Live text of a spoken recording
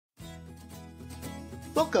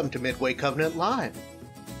Welcome to Midway Covenant Live.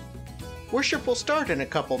 Worship will start in a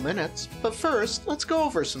couple minutes, but first, let's go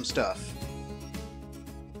over some stuff.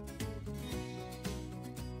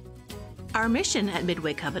 Our mission at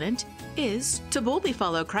Midway Covenant is to boldly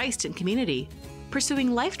follow Christ in community,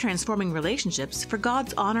 pursuing life-transforming relationships for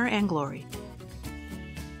God's honor and glory.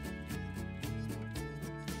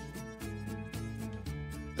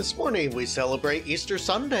 This morning we celebrate Easter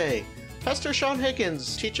Sunday. Pastor Shaun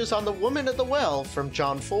Higgins teaches on the woman at the well from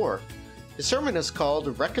John 4. His sermon is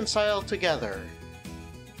called Reconciled Together.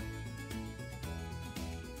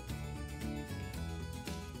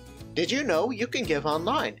 Did you know you can give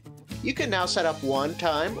online? You can now set up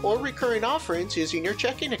one-time or recurring offerings using your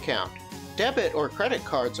checking account. Debit or credit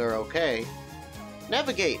cards are okay.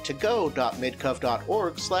 Navigate to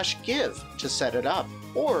go.midcov.org/give to set it up,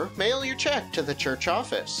 or mail your check to the church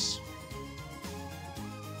office.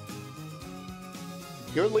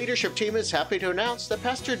 Your leadership team is happy to announce that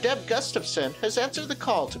Pastor Deb Gustafson has answered the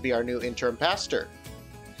call to be our new interim pastor.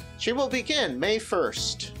 She will begin May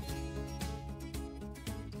 1st.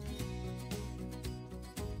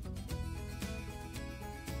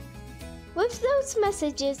 With those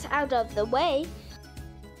messages out of the way,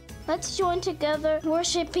 let's join together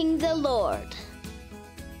worshiping the Lord.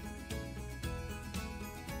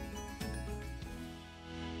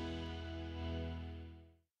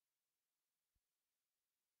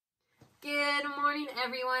 Good morning,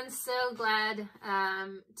 everyone. So glad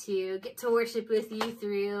to get to worship with you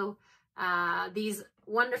through these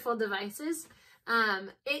wonderful devices.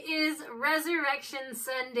 It is Resurrection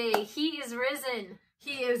Sunday. He is risen.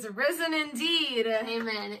 He is risen indeed.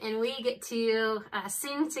 Amen. And we get to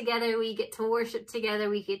sing together. We get to worship together.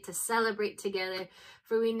 We get to celebrate together.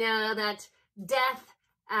 For we know that death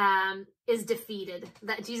is defeated,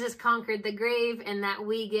 that Jesus conquered the grave, and that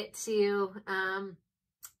we get to,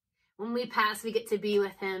 when we pass, we get to be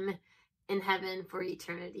with him in heaven for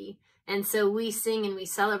eternity. And so we sing and we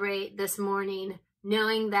celebrate this morning,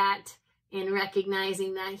 knowing that and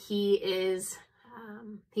recognizing that he is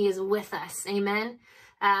with us. Amen.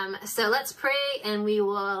 So let's pray and we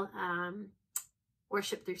will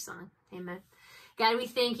worship through song. Amen. God, we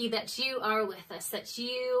thank you that you are with us, that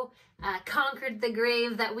you conquered the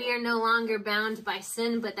grave, that we are no longer bound by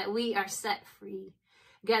sin, but that we are set free.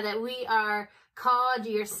 God, that we are called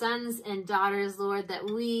your sons and daughters, Lord, that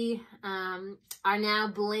we are now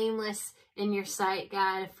blameless in your sight,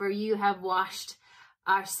 God, for you have washed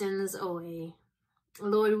our sins away.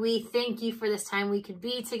 Lord, we thank you for this time we could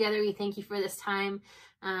be together. We thank you for this time.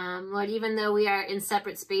 Lord, even though we are in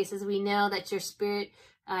separate spaces, we know that your spirit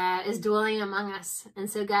is dwelling among us. And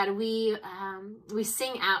so, God, we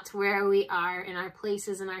sing out where we are in our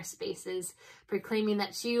places and our spaces, proclaiming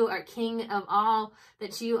that you are King of all,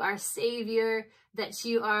 that you are Savior, that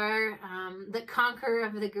you are the conqueror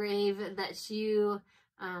of the grave, that you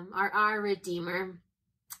are our Redeemer.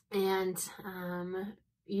 And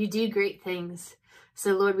you do great things.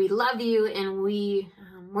 So, Lord, we love you and we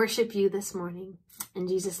worship you this morning. In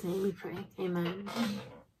Jesus' name we pray. Amen.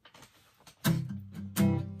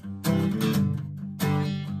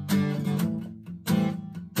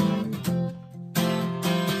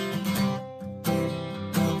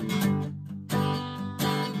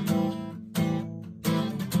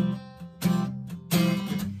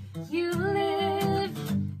 You live,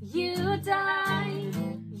 you die,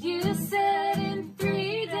 you said in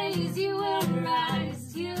 3 days you will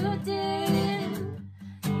rise. You did,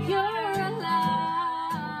 you're alive.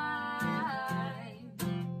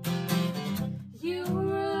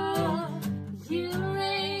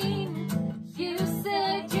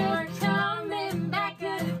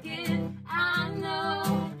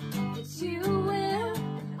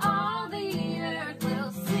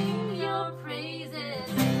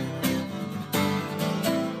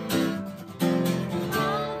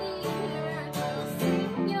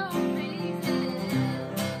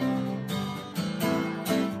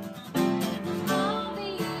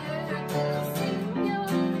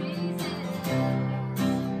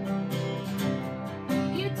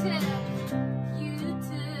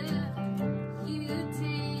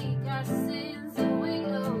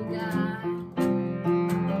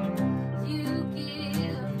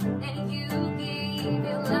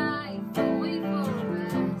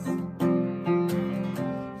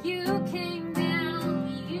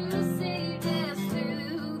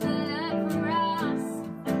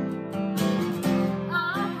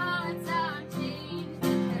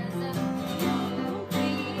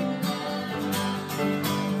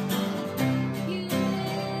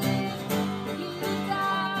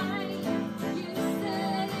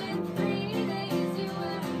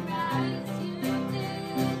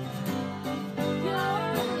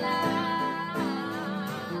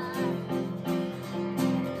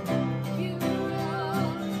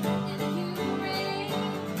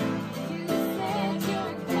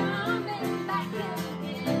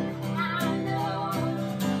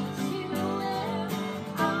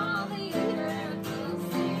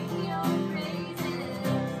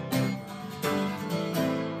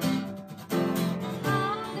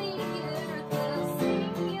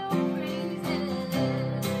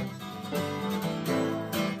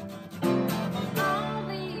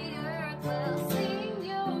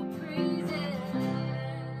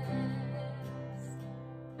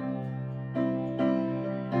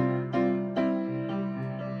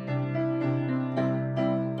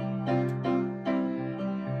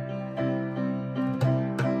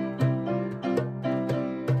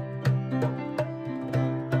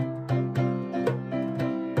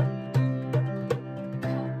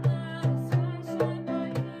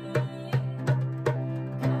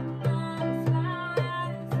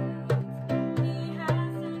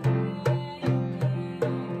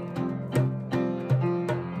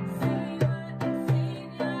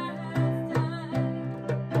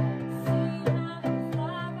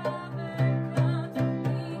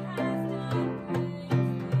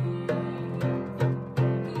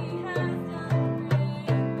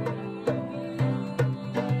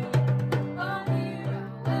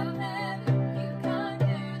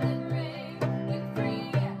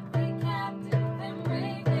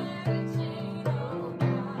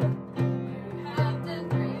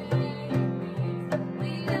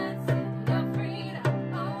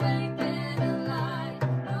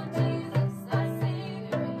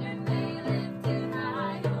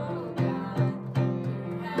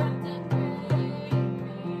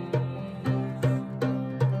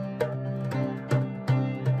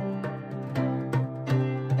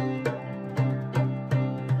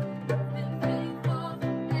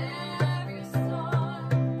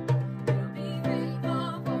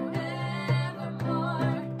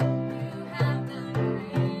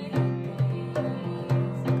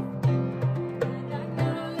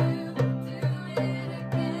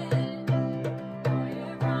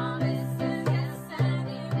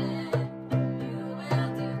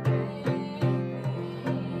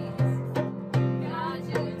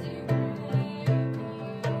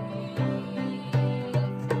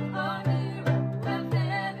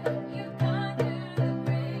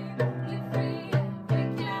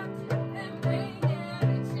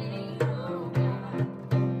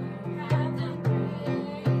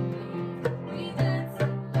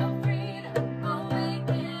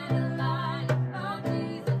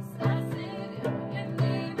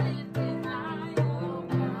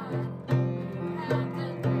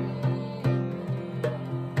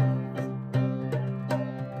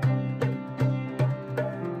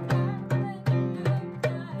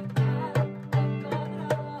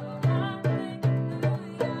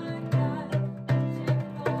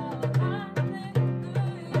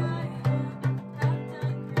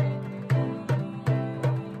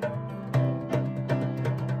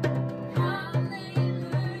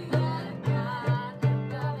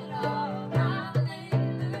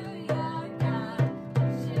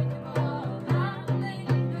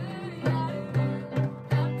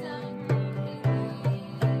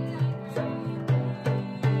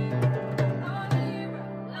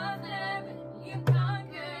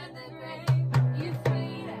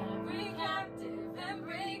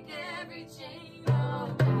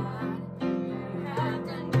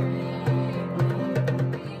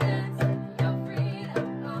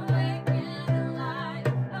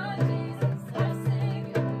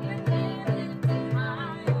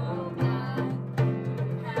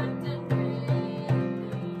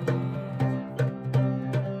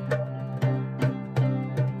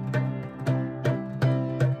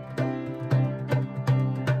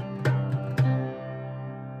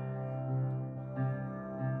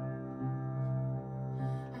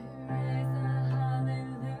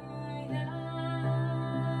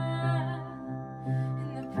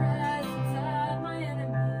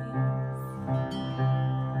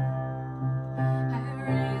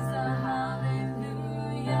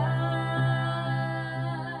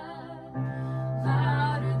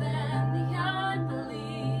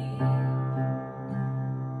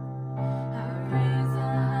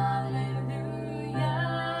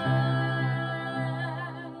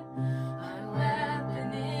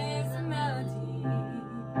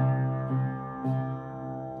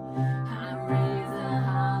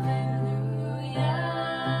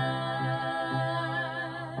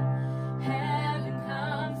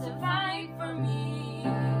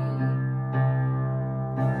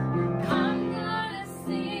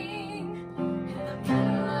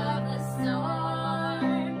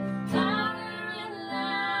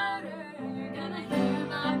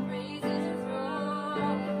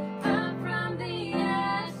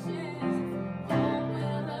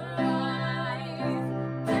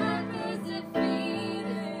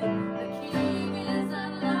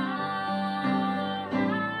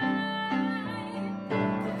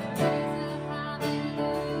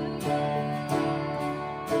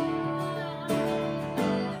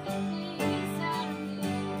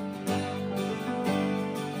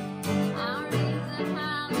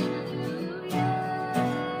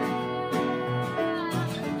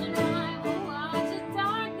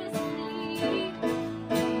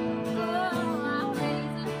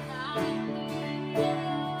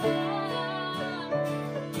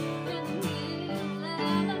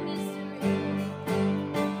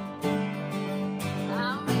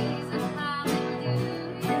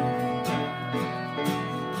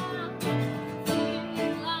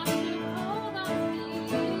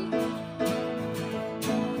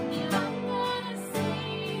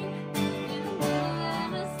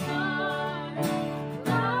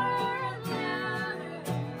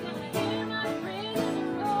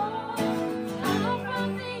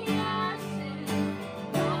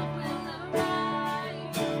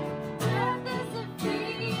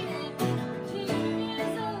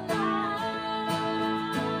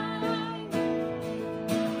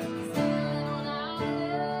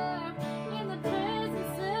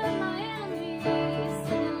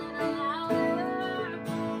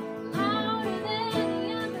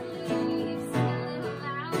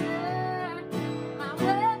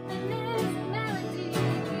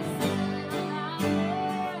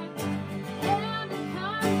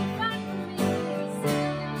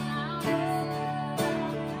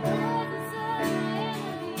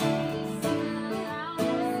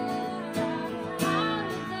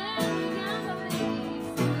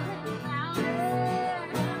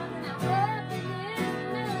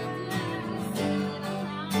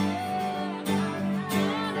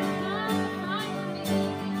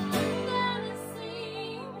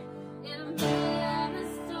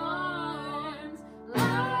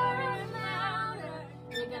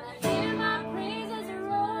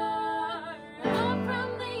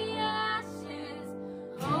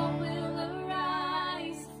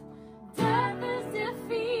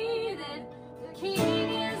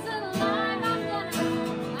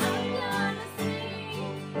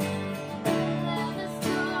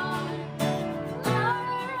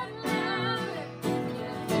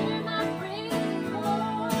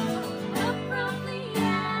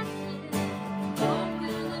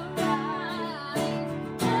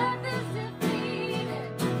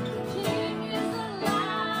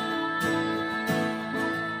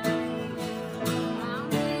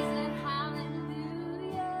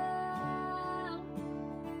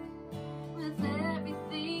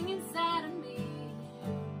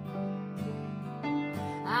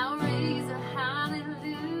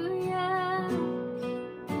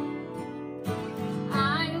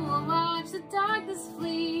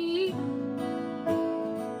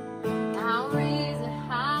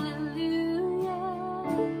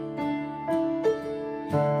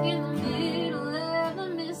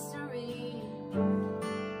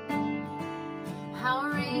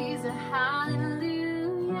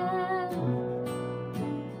 hallelujah.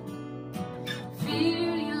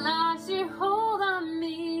 Fear you lost your hold on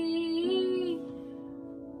me.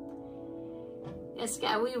 Yes,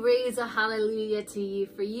 God, we raise a hallelujah to you,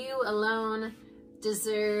 for you alone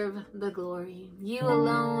deserve the glory. You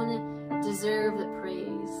alone deserve the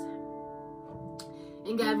praise.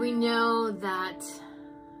 And God, we know that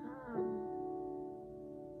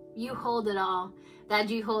you hold it all. That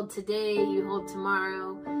you hold today, you hold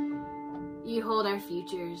tomorrow, you hold our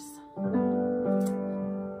futures.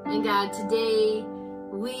 And God, today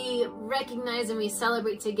we recognize and we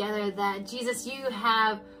celebrate together that Jesus, you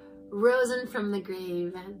have risen from the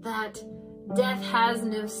grave, that death has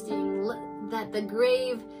no sting, that the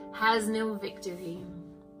grave has no victory.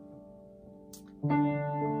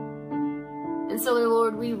 And so,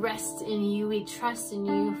 Lord, we rest in you, we trust in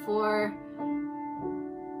you, for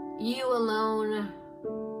you alone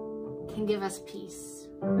can give us peace.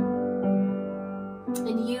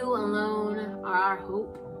 And you alone are our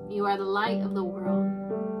hope. You are the light of the world.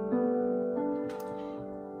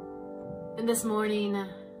 And this morning,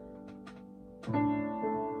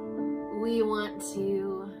 we want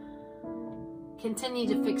to continue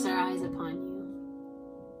to fix our eyes upon you.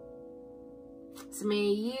 So may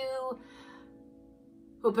you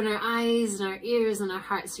open our eyes and our ears and our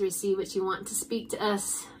hearts to receive what you want to speak to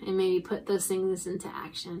us, and may we put those things into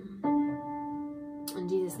action. In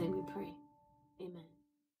Jesus' name we pray. Amen.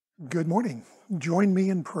 Good morning. Join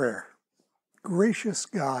me in prayer. Gracious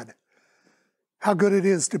God, how good it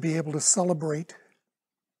is to be able to celebrate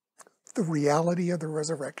the reality of the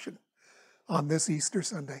resurrection on this Easter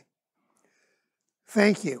Sunday.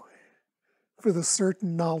 Thank you for the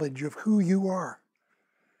certain knowledge of who you are.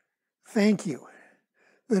 Thank you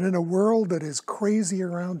that in a world that is crazy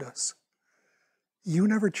around us, you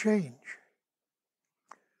never change.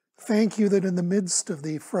 Thank you that in the midst of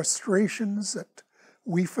the frustrations that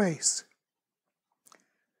we face,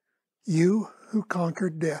 you who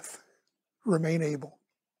conquered death remain able.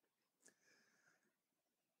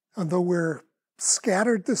 And though we're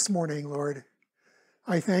scattered this morning, Lord,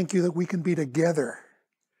 I thank you that we can be together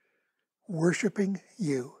worshiping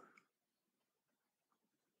you.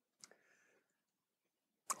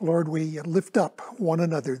 Lord, we lift up one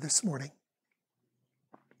another this morning.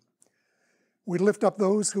 We lift up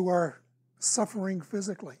those who are suffering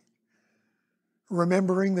physically,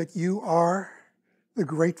 remembering that you are the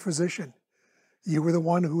great physician. You are the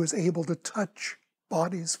one who is able to touch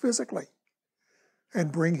bodies physically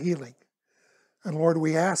and bring healing. And Lord,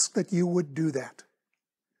 we ask that you would do that.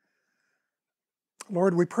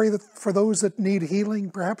 Lord, we pray that for those that need healing,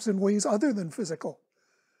 perhaps in ways other than physical,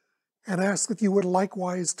 and ask that you would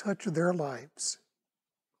likewise touch their lives,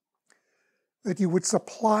 that you would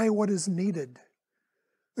supply what is needed,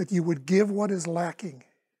 that you would give what is lacking.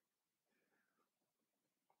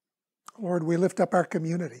 Lord, we lift up our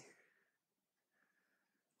community.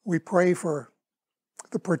 We pray for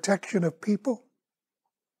the protection of people.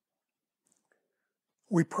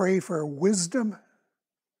 We pray for wisdom.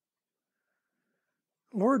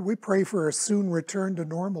 Lord, we pray for a soon return to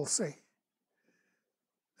normalcy.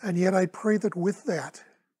 And yet I pray that with that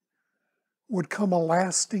would come a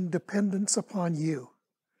lasting dependence upon you,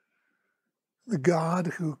 the God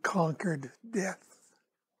who conquered death.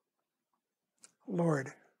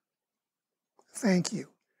 Lord, thank you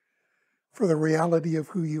for the reality of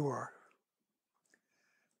who you are.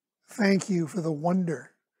 Thank you for the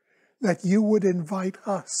wonder that you would invite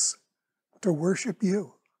us to worship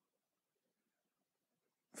you.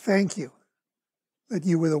 Thank you that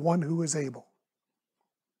you were the one who is able.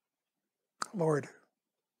 Lord,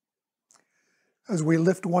 as we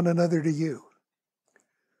lift one another to you,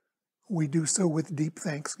 we do so with deep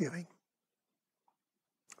thanksgiving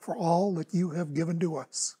for all that you have given to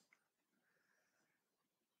us.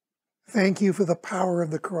 Thank you for the power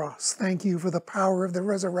of the cross. Thank you for the power of the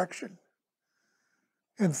resurrection.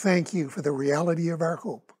 And thank you for the reality of our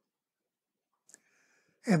hope.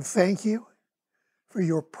 And thank you for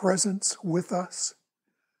your presence with us,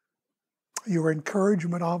 your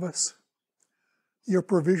encouragement of us, your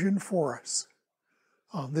provision for us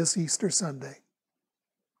on this Easter Sunday.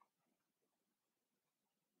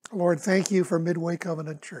 Lord, thank you for Midway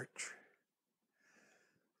Covenant Church.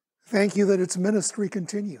 Thank you that its ministry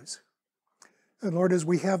continues. And Lord, as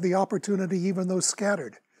we have the opportunity, even though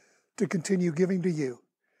scattered, to continue giving to you,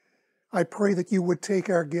 I pray that you would take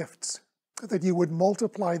our gifts, that you would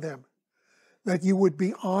multiply them, that you would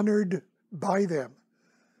be honored by them,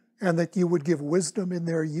 and that you would give wisdom in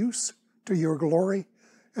their use to your glory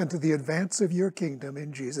and to the advance of your kingdom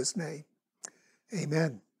in Jesus' name.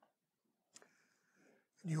 Amen.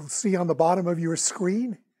 You'll see on the bottom of your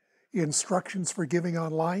screen instructions for giving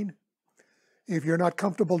online. If you're not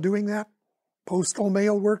comfortable doing that, postal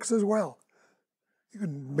mail works as well. You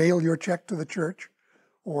can mail your check to the church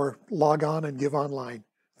or log on and give online.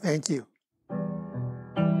 Thank you.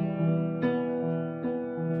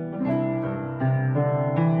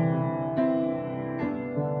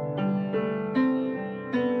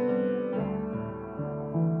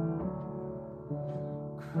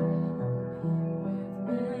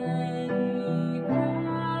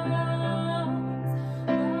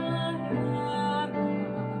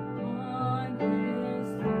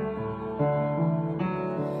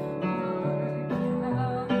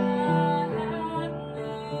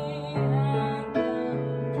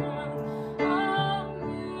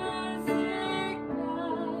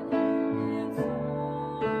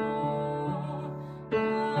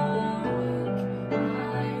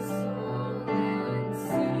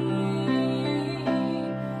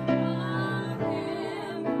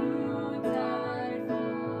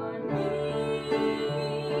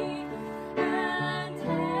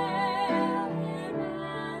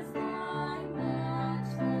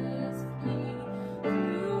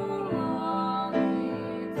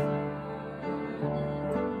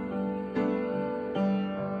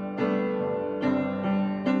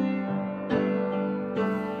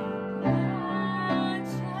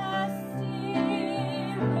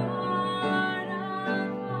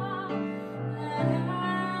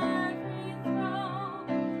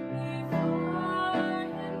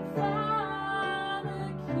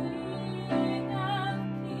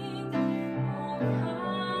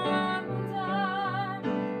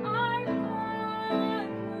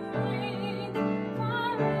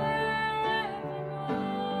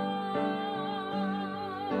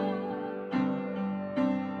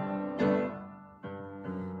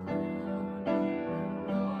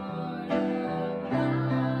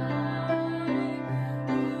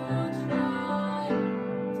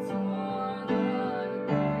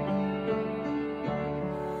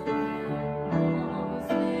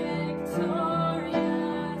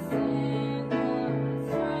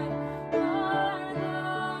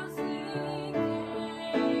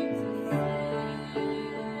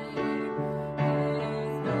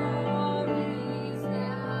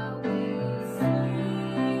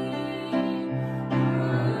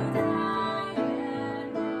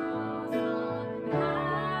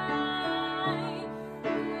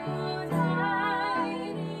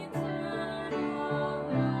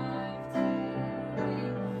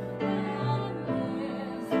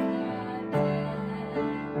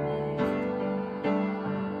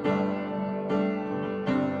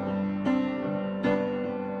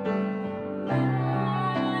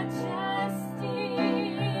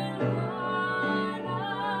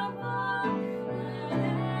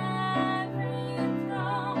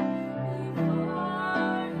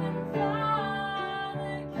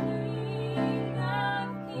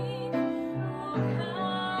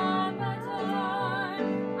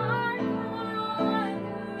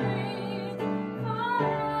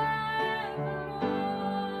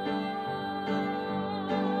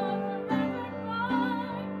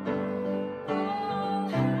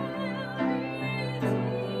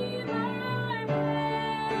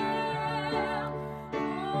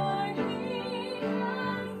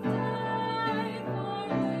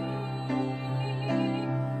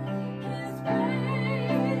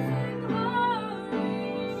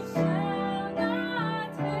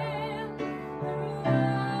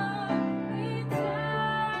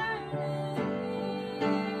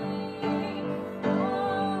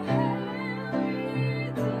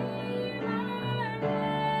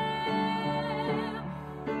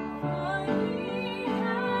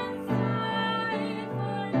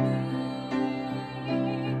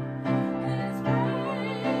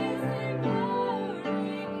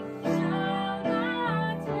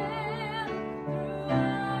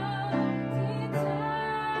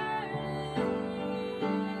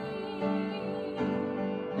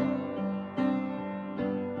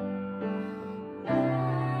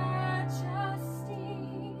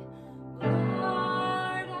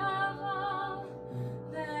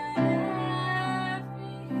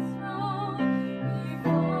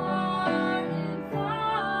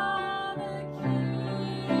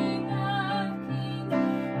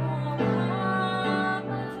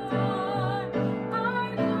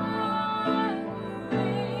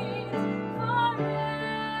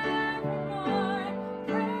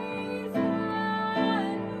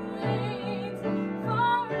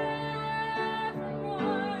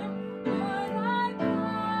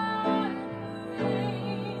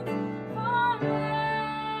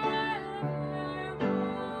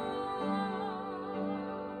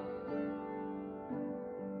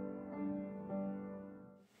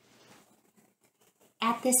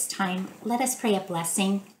 At this time, let us pray a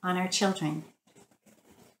blessing on our children.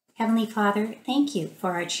 Heavenly Father, thank you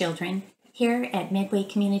for our children here at Midway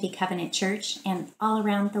Community Covenant Church and all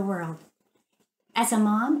around the world. As a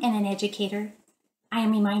mom and an educator, I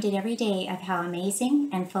am reminded every day of how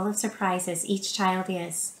amazing and full of surprises each child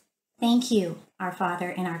is. Thank you, our Father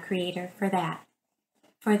and our Creator, for that.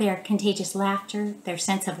 For their contagious laughter, their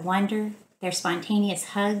sense of wonder, their spontaneous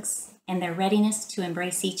hugs, and their readiness to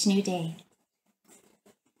embrace each new day.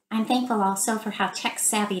 I'm thankful also for how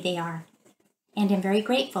tech-savvy they are, and am very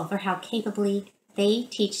grateful for how capably they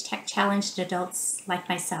teach tech-challenged adults like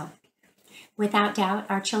myself. Without doubt,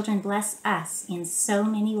 our children bless us in so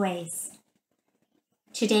many ways.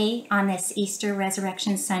 Today, on this Easter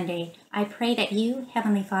Resurrection Sunday, I pray that you,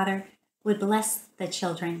 Heavenly Father, would bless the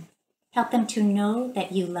children. Help them to know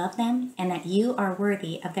that you love them and that you are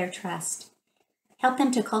worthy of their trust. Help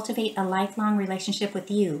them to cultivate a lifelong relationship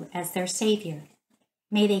with you as their Savior.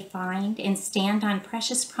 May they find and stand on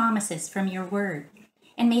precious promises from your word,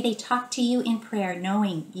 and may they talk to you in prayer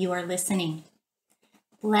knowing you are listening.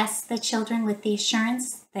 Bless the children with the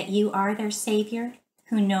assurance that you are their Savior,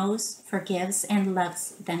 who knows, forgives, and loves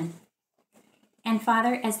them. And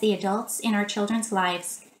Father, as the adults in our children's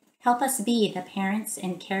lives, help us be the parents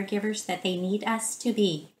and caregivers that they need us to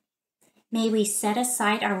be. May we set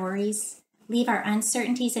aside our worries, leave our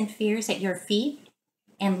uncertainties and fears at your feet,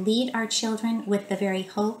 and lead our children with the very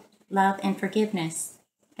hope, love, and forgiveness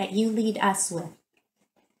that you lead us with.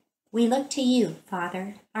 We look to you,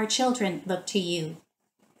 Father. Our children look to you.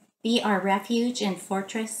 Be our refuge and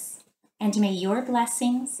fortress, and may your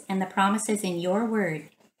blessings and the promises in your word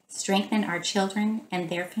strengthen our children and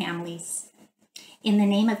their families. In the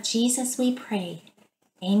name of Jesus we pray.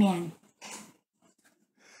 Amen.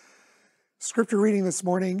 Scripture reading this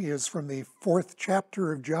morning is from the 4th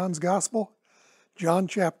chapter of John's Gospel, John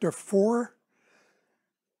chapter 4.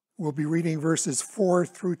 We'll be reading verses 4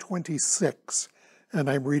 through 26, and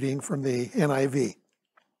I'm reading from the NIV.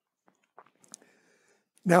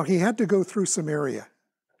 Now he had to go through Samaria.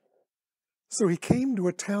 So he came to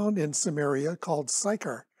a town in Samaria called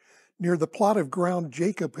Sychar, near the plot of ground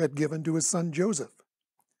Jacob had given to his son Joseph.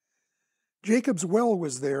 Jacob's well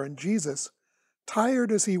was there, and Jesus,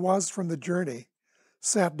 tired as he was from the journey,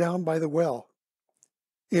 sat down by the well.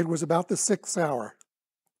 It was about the 6th hour.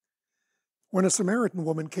 When a Samaritan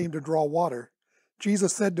woman came to draw water,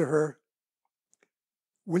 Jesus said to her,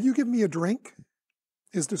 "Will you give me a drink?"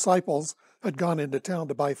 His disciples had gone into town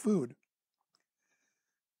to buy food.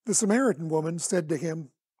 The Samaritan woman said to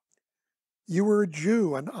him, "You are a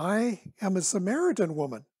Jew, and I am a Samaritan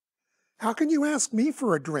woman. How can you ask me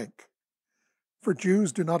for a drink?" For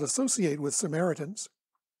Jews do not associate with Samaritans.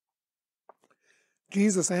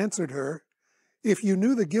 Jesus answered her, "If you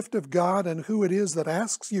knew the gift of God and who it is that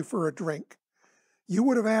asks you for a drink, you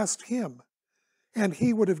would have asked him, and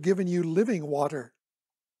he would have given you living water."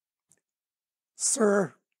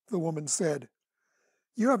 "Sir," the woman said,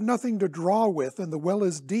 "you have nothing to draw with, and the well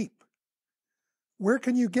is deep. Where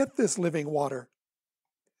can you get this living water?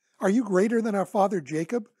 Are you greater than our father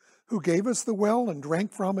Jacob, who gave us the well and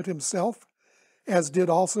drank from it himself, as did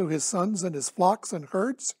also his sons and his flocks and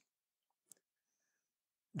herds?"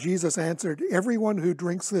 Jesus answered, "Everyone who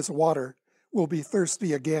drinks this water will be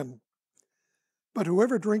thirsty again. But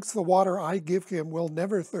whoever drinks the water I give him will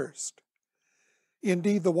never thirst.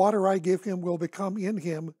 Indeed, the water I give him will become in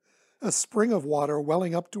him a spring of water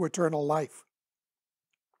welling up to eternal life."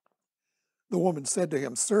 The woman said to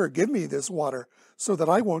him, "Sir, give me this water so that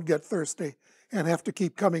I won't get thirsty and have to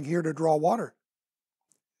keep coming here to draw water."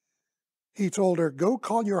 He told her, "Go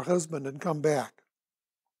call your husband and come back."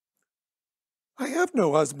 "I have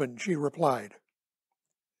no husband," she replied.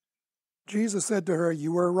 Jesus said to her,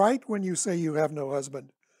 "You are right when you say you have no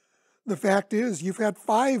husband. The fact is, you've had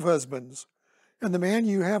 5 husbands, and the man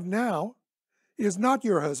you have now is not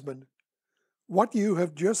your husband. What you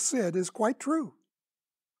have just said is quite true."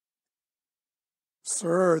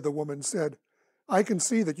 "Sir," the woman said, "I can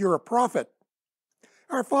see that you're a prophet.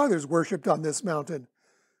 Our fathers worshipped on this mountain,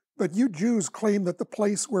 but you Jews claim that the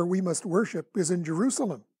place where we must worship is in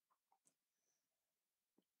Jerusalem."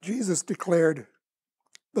 Jesus declared,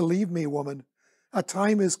 "Believe me, woman, a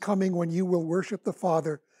time is coming when you will worship the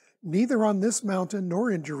Father neither on this mountain nor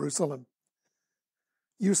in Jerusalem.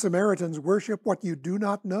 You Samaritans worship what you do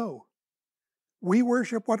not know. We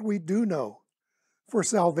worship what we do know, for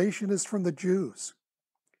salvation is from the Jews.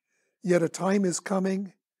 Yet a time is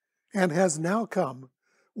coming, and has now come,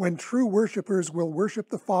 when true worshipers will worship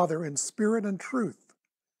the Father in spirit and truth,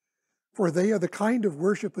 for they are the kind of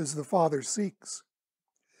worshipers the Father seeks.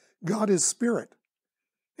 God is spirit,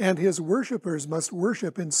 and his worshipers must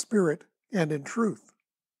worship in spirit and in truth."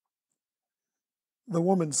 The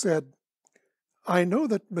woman said, "I know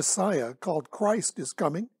that Messiah, called Christ, is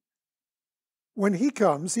coming. When he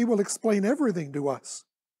comes, he will explain everything to us."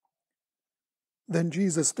 Then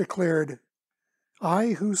Jesus declared,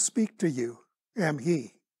 "I who speak to you am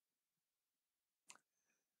he."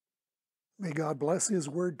 May God bless his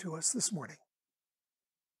word to us this morning.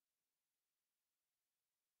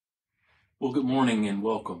 Well, good morning and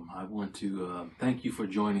welcome. I want to thank you for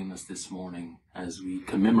joining us this morning as we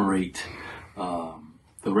commemorate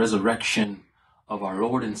the resurrection of our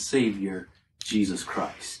Lord and Savior, Jesus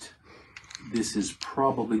Christ. This is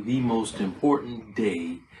probably the most important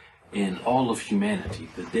day in all of humanity,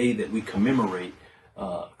 the day that we commemorate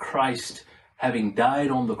Christ having died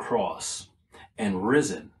on the cross and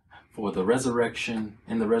risen for the resurrection,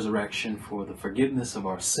 for the forgiveness of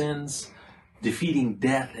our sins, defeating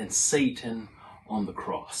death and Satan on the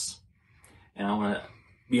cross. And I want to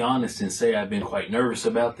be honest and say I've been quite nervous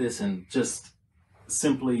about this, and just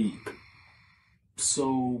simply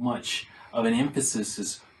so much of an emphasis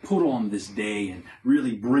is put on this day and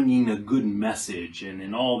really bringing a good message, and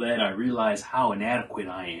in all that I realize how inadequate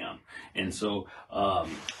I am. And so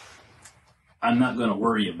I'm not going to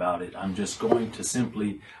worry about it. I'm just going to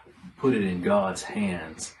simply put it in God's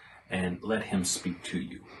hands and let him speak to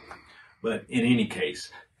you. But in any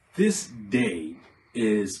case, this day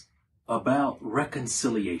is about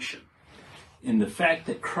reconciliation. In the fact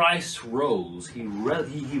that Christ rose, he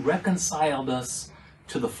reconciled us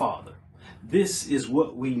to the Father. This is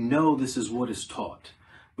what we know, this is what is taught.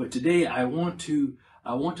 But today I want to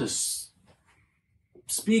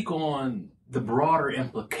speak on the broader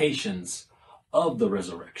implications of the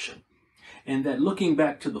resurrection. And that looking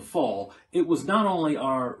back to the fall, it was not only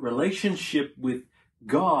our relationship with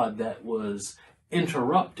God that was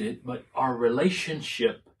interrupted, but our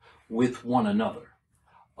relationship with one another.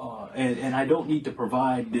 And I don't need to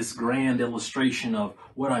provide this grand illustration of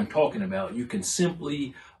what I'm talking about. You can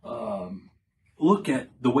simply look at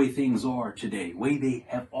the way things are today, the way they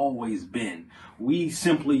have always been. We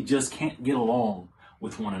simply just can't get along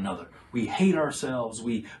with one another. We hate ourselves.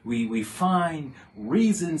 We find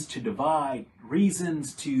reasons to divide,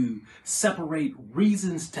 reasons to separate,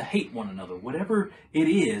 reasons to hate one another. Whatever it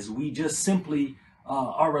is, we just simply,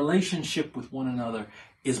 our relationship with one another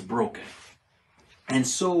is broken. And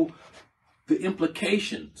so the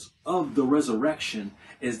implications of the resurrection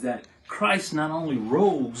is that Christ not only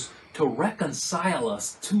rose to reconcile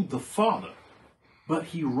us to the Father, but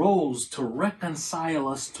he rose to reconcile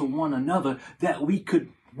us to one another, that we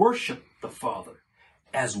could worship the Father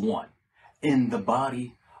as one in the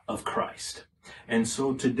body of Christ. And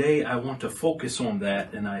so today I want to focus on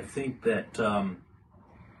that, and I think that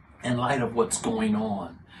in light of what's going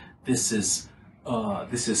on, this is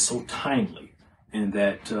so timely, in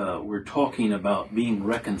that we're talking about being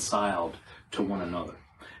reconciled to one another.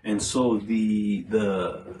 And so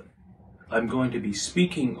I'm going to be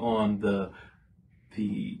speaking on the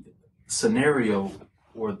scenario,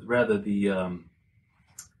 or rather the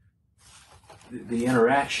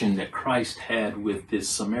interaction that Christ had with this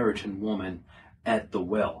Samaritan woman at the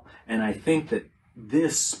well. And I think that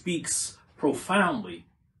this speaks profoundly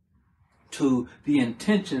to the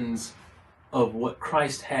intentions of what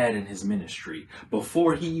Christ had in his ministry.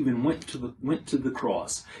 Before he even went to the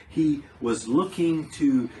cross, he was looking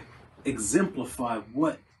to exemplify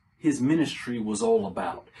what his ministry was all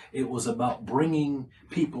about. It was about bringing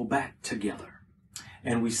people back together.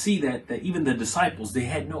 And we see that even the disciples, they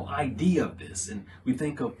had no idea of this. And we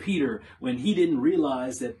think of Peter, when he didn't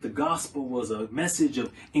realize that the gospel was a message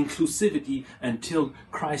of inclusivity until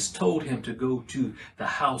Christ told him to go to the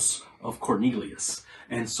house of Cornelius.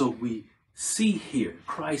 And so we see here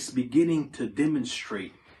Christ beginning to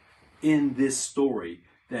demonstrate in this story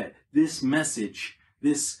that this message,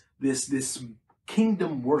 this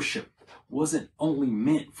kingdom worship, wasn't only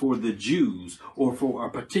meant for the Jews or for a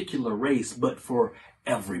particular race, but for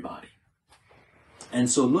everybody. And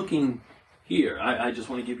so looking here, I just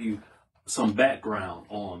want to give you some background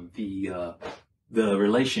on the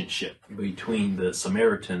relationship between the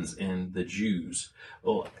Samaritans and the Jews.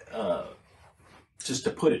 Well, just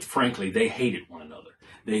to put it frankly, they hated one another.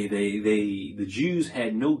 The Jews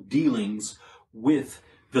had no dealings with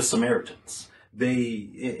the Samaritans.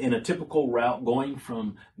 In a typical route going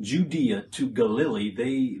from Judea to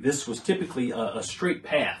Galilee, this was typically a straight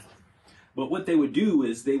path. But what they would do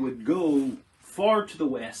is they would go far to the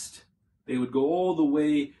west. They would go all the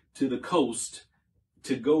way to the coast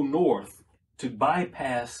to go north, to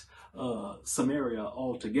bypass Samaria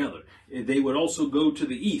altogether. They would also go to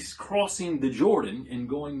the east, crossing the Jordan and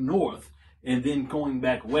going north, and then going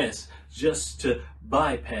back west just to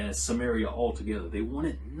bypass Samaria altogether. They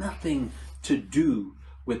wanted nothing to do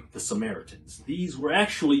with the Samaritans. These were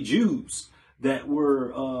actually Jews that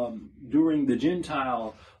were during the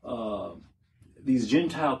these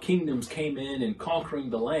Gentile kingdoms came in and conquering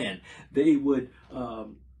the land. They would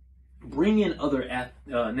bring in other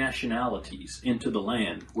nationalities into the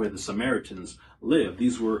land where the Samaritans lived.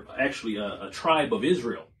 These were actually a tribe of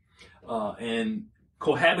Israel. And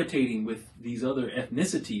cohabitating with these other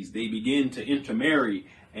ethnicities, they began to intermarry,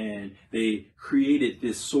 and they created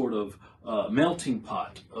this sort of melting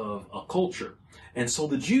pot of a culture. And so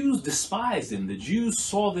the Jews despised them. The Jews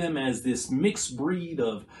saw them as this mixed breed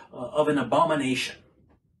of an abomination.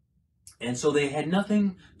 And so they had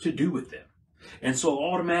nothing to do with them. And so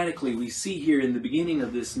automatically we see here in the beginning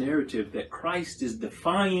of this narrative that Christ is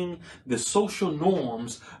defying the social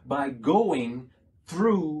norms by going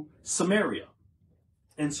through Samaria.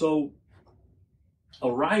 And so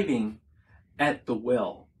arriving at the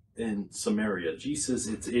well in Samaria, Jesus,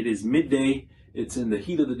 it is midday. It's in the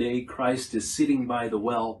heat of the day. Christ is sitting by the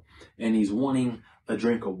well, and he's wanting a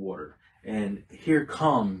drink of water. And here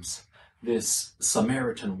comes this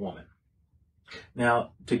Samaritan woman.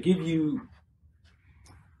 Now, to give you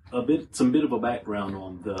some bit of a background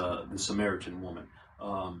on the Samaritan woman,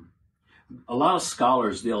 a lot of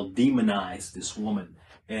scholars, they'll demonize this woman,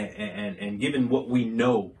 and given what we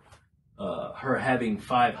know, her having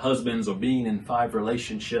 5 husbands or being in 5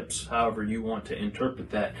 relationships, however you want to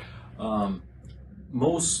interpret that,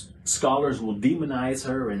 most scholars will demonize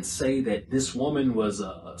her and say that this woman was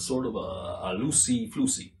a sort of a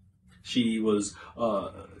loosey-floosey. She was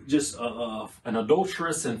just an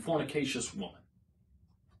adulterous and fornicacious woman.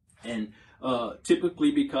 And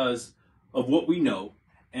typically because of what we know,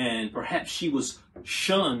 and perhaps she was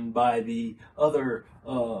shunned by the other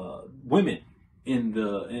women in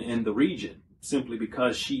the region, simply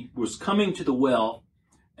because she was coming to the well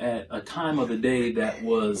at a time of the day that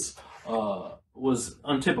was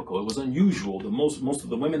untypical. It was unusual. Most of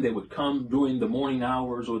the women, they would come during the morning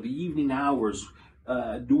hours or the evening hours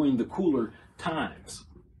during the cooler times.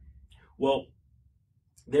 Well,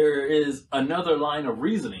 there is another line of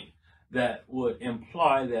reasoning that would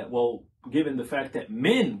imply that, well, given the fact that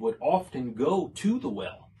men would often go to the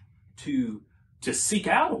well to seek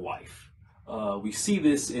out a wife. We see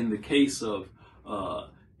this in the case of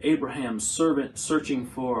Abraham's servant searching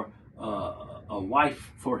for a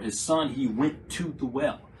wife for his son. He went to the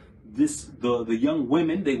well. The young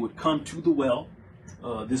women, they would come to the well.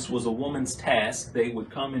 This was a woman's task. They would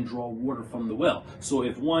come and draw water from the well. So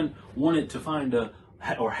if one wanted to find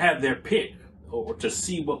or have their pick, or to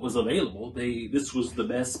see what was available, this was the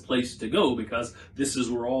best place to go, because this is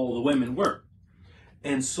where all the women were.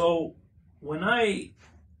 And so when I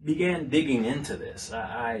began digging into this,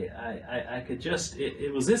 I could just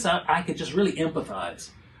I could just really empathize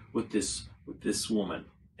with this woman,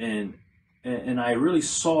 and I really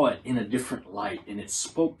saw it in a different light, and it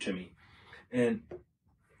spoke to me. And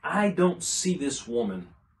I don't see this woman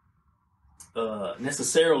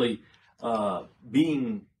necessarily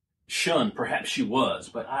being shunned. Perhaps she was,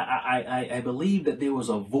 but I believe that there was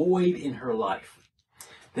a void in her life,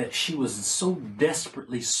 that she was so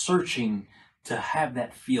desperately searching to have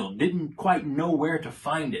that filled, didn't quite know where to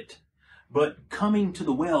find it, but coming to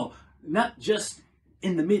the well, not just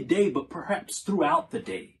in the midday, but perhaps throughout the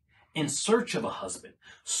day, in search of a husband,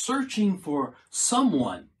 searching for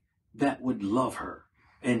someone that would love her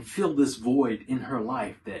and fill this void in her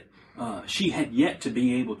life that she had yet to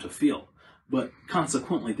be able to fill. But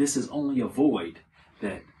consequently, this is only a void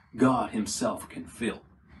that God himself can fill.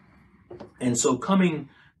 And so coming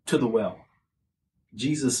to the well,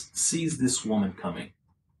 Jesus sees this woman coming,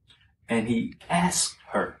 and he asks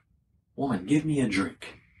her, "Woman, give me a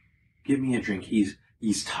drink. Give me a drink."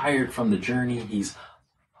 He's tired from the journey. He's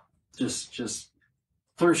just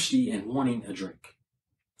thirsty and wanting a drink.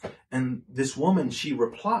 And this woman, she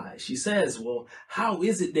replies, she says, "Well, how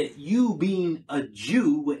is it that you, being a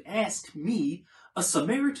Jew, would ask me, a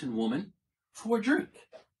Samaritan woman, for a drink?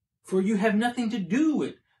 For you have nothing to do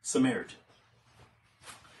with Samaritan."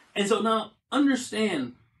 And so now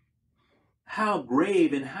understand how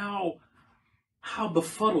grave and how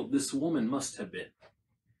befuddled this woman must have been.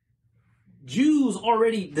 Jews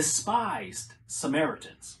already despised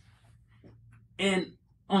Samaritans. And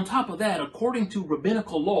on top of that, according to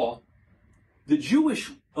rabbinical law, the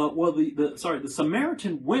the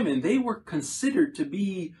Samaritan women, they were considered to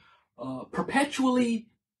be perpetually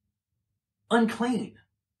unclean.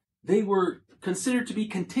 They were considered to be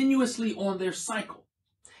continuously on their cycle.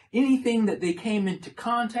 Anything that they came into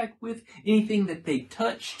contact with, anything that they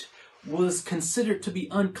touched, was considered to be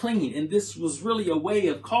unclean. And this was really a way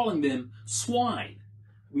of calling them swine.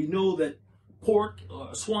 We know that pork,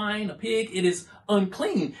 a swine, a pig, it is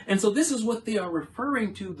unclean. And so this is what they are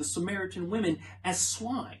referring to the Samaritan women as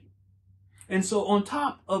swine. And so on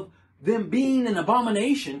top of them being an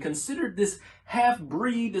abomination, considered this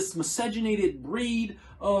half-breed, this miscegenated breed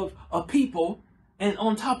of a people, and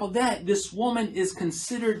on top of that, this woman is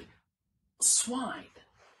considered swine.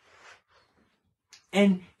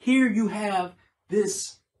 And here you have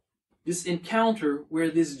this encounter where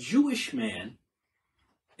this Jewish man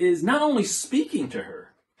is not only speaking to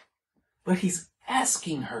her, but he's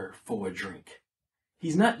asking her for a drink.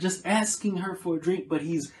 He's not just asking her for a drink, but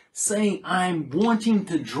he's saying, I'm wanting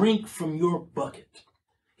to drink from your bucket.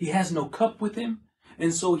 He has no cup with him,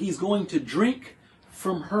 and so he's going to drink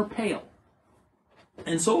from her pail.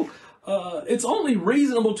 And so it's only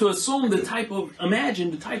reasonable to assume the type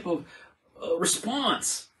of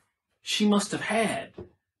response she must have had.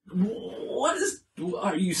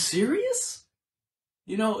 Are you serious?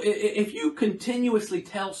 You know, if you continuously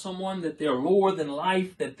tell someone that they're lower than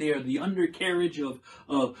life, that they're the undercarriage of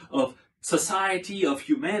society, of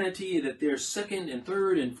humanity, that they're second and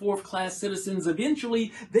third and fourth class citizens,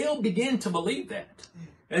 eventually they'll begin to believe that.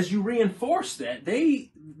 As you reinforce that, they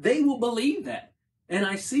will believe that. And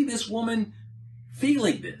I see this woman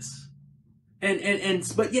feeling this.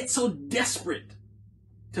 But yet so desperate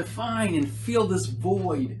to find and fill this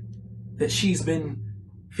void that she's been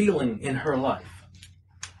feeling in her life.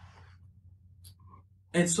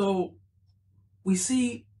 And so we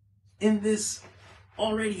see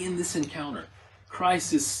already in this encounter,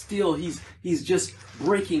 Christ is still, he's just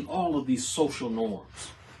breaking all of these social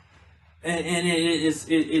norms. And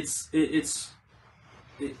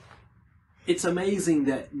it's amazing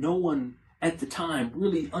that no one at the time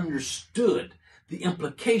really understood the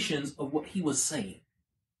implications of what he was saying.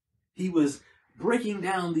 He was breaking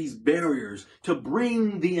down these barriers to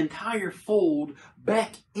bring the entire fold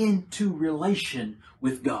back into relation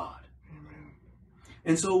with God. Amen.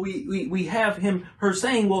 And so we have her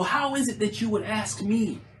saying, well, how is it that you would ask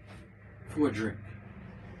me for a drink?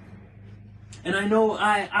 And I know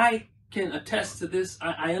I can attest to this.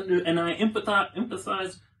 I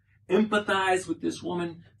empathize with this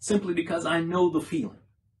woman simply because I know the feeling.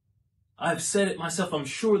 I've said it myself. I'm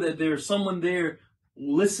sure that there's someone there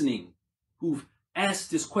listening who've asked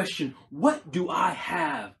this question, what do I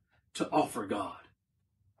have to offer God?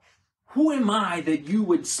 Who am I that you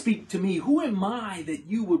would speak to me? Who am I that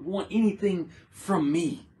you would want anything from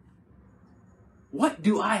me? What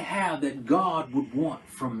do I have that God would want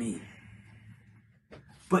from me?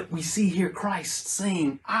 But we see here Christ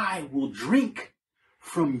saying, I will drink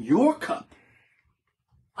from your cup.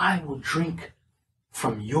 I will drink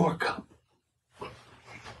from your cup.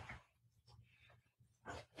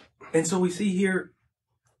 And so we see here,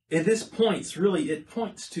 at this point, it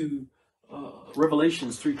points to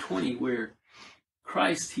Revelations 3:20, where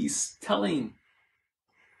Christ, he's telling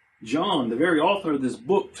John, the very author of this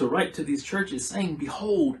book, to write to these churches, saying,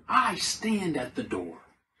 behold, I stand at the door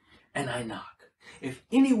and I knock. If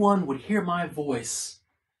anyone would hear my voice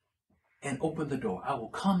and open the door, I will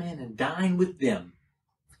come in and dine with them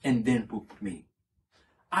and then with me.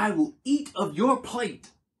 I will eat of your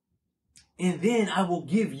plate, and then I will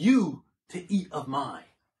give you to eat of mine.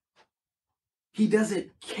 He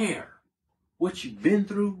doesn't care what you've been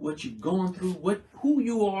through, what you've gone through, who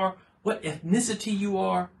you are, what ethnicity you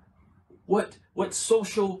are, what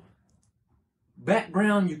social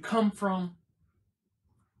background you come from,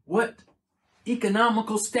 what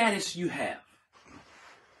economical status you have.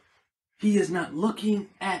 He is not looking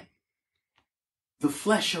at the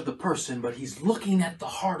flesh of the person, but he's looking at the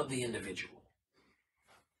heart of the individual.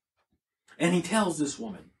 And he tells this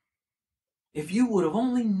woman, if you would have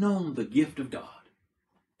only known the gift of God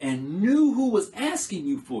and knew who was asking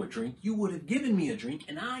you for a drink, you would have given me a drink,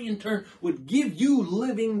 and I in turn would give you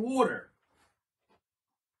living water.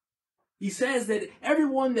 He says that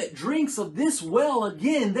everyone that drinks of this well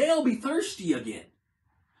again, they'll be thirsty again.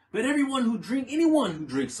 But anyone who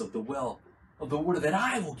drinks of the well, of the water that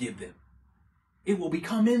I will give them, it will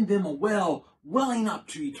become in them a well welling up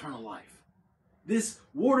to eternal life. This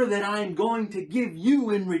water that I am going to give you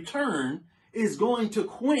in return is going to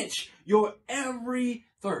quench your every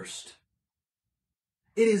thirst.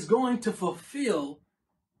 It is going to fulfill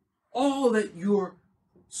all that you're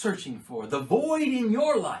searching for. The void in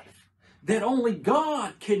your life that only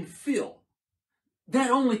God can fill.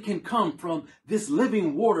 That only can come from this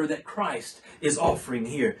living water that Christ is offering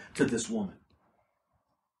here to this woman.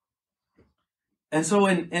 And so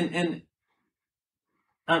in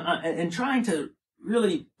trying to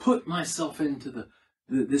really put myself into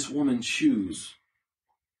this woman's shoes,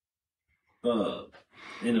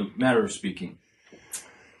 in a matter of speaking,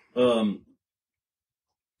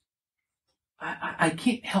 I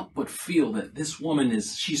can't help but feel that this woman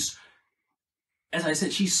she's, as I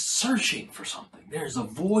said, she's searching for something. There's a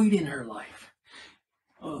void in her life.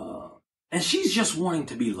 And she's just wanting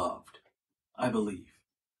to be loved, I believe.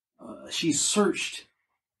 She's searched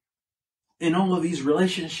in all of these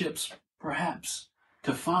relationships, perhaps,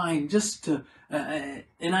 to find just to,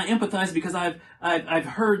 and I empathize because I've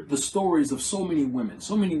heard the stories of so many women.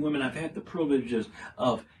 So many women, I've had the privilege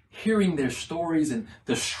of hearing their stories and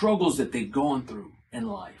the struggles that they've gone through in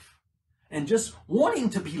life, and just wanting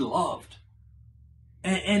to be loved.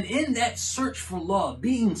 And in that search for love,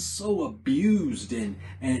 being so abused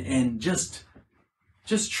and just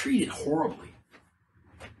treated horribly.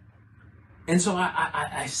 And so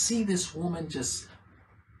I see this woman just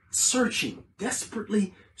searching,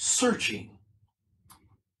 desperately searching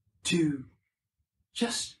to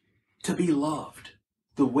be loved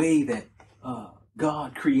the way that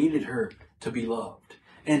God created her to be loved.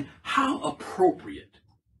 And how appropriate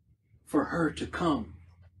for her to come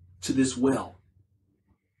to this well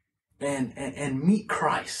and meet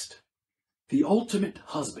Christ, the ultimate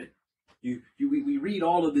husband. We read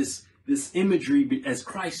all of this imagery as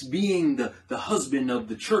Christ being the husband of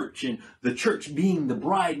the church and the church being the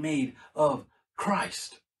bridemaid of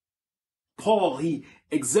Christ. Paul, he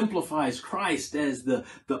exemplifies Christ as the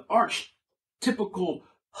archetypical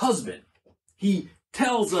husband. He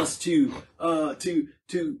tells us to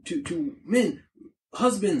men,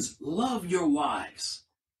 husbands, love your wives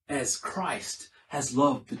as Christ has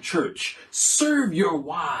loved the church. Serve your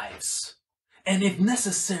wives, and if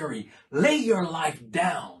necessary, lay your life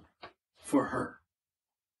down for her.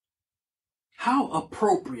 How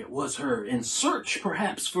appropriate was her in search,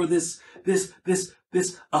 perhaps, for this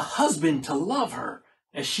a husband to love her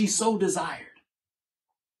as she so desired,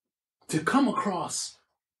 to come across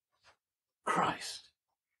Christ.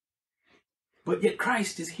 But yet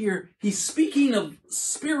Christ is here. He's speaking of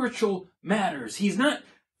spiritual matters. He's not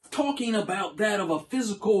talking about that of a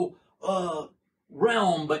physical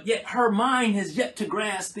realm, but yet her mind has yet to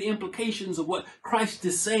grasp the implications of what Christ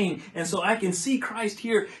is saying. And so I can see Christ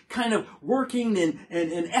here kind of working and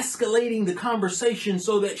escalating the conversation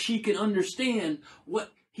so that she can understand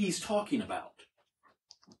what he's talking about.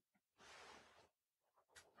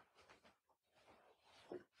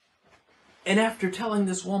 And after telling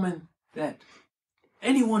this woman that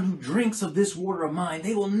anyone who drinks of this water of mine,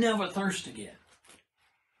 they will never thirst again.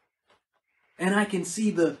 And I can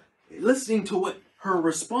see listening to what her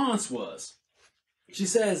response was. She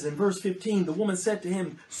says in verse 15, the woman said to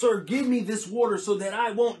him, "Sir, give me this water so that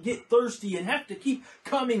I won't get thirsty and have to keep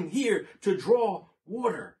coming here to draw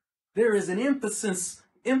water." There is an emphasis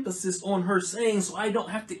on her saying, so I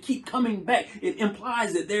don't have to keep coming back. It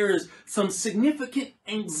implies that there is some significant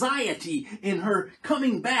anxiety in her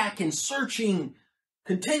coming back and searching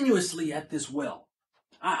continuously at this well.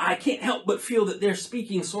 I can't help but feel that they're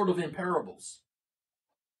speaking sort of in parables.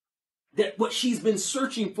 That what she's been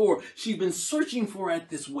searching for at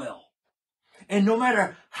this well. And no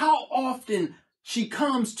matter how often she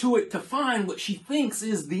comes to it to find what she thinks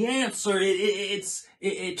is the answer,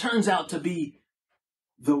 it turns out to be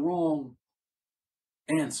the wrong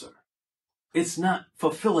answer. It's not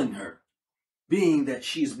fulfilling her, being that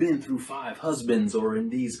she's been through 5 husbands or in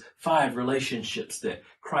these 5 relationships that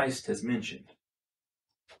Christ has mentioned.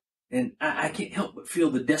 And I can't help but feel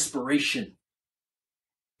the desperation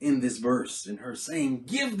in this verse, in her saying,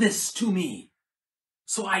 "Give this to me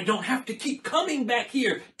so I don't have to keep coming back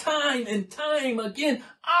here time and time again.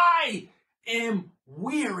 I am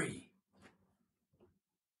weary."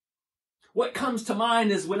 What comes to mind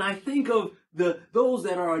is when I think of those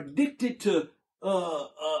that are addicted to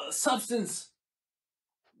substance,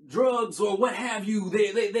 drugs, or what have you.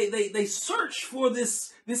 They search for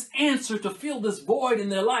this answer to fill this void in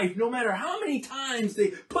their life. No matter how many times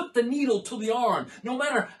they put the needle to the arm, no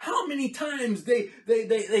matter how many times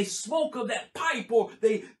they smoke of that pipe or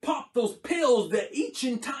they pop those pills, that each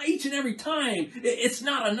and every time it's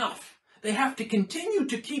not enough. They have to continue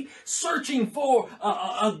to keep searching for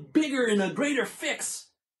a bigger and a greater fix.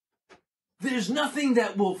 There's nothing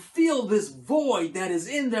that will fill this void that is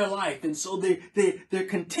in their life. And so they're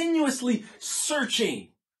continuously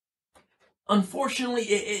searching. Unfortunately,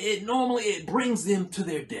 it brings them to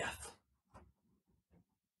their death.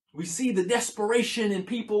 We see the desperation in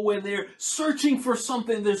people when they're searching for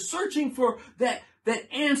something. They're searching for that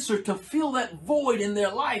answer to fill that void in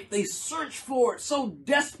their life. They search for it so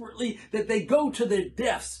desperately that they go to their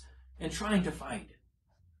deaths and trying to find it.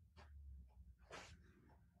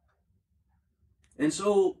 And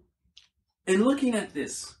so, in looking at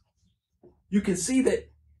this, you can see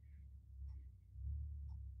that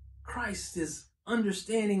Christ is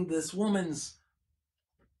understanding this woman's,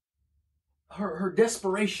 her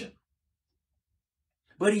desperation.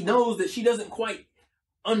 But he knows that she doesn't quite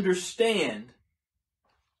understand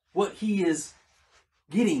what he is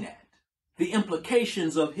getting at, the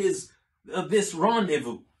implications of this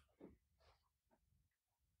rendezvous.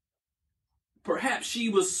 Perhaps she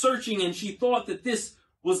was searching and she thought that this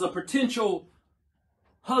was a potential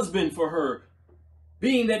husband for her,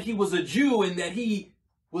 being that he was a Jew and that he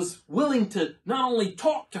was willing to not only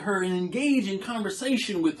talk to her and engage in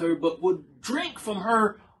conversation with her, but would drink from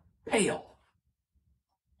her pail.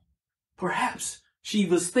 Perhaps she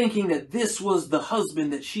was thinking that this was the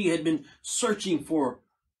husband that she had been searching for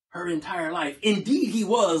her entire life. Indeed he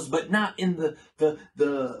was, but not in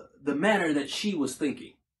the manner that she was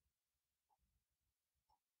thinking.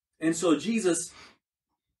 And so Jesus,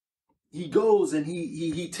 he goes and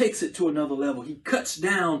he takes it to another level. He cuts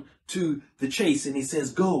down to the chase and he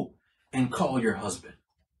says, go and call your husband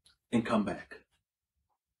and come back.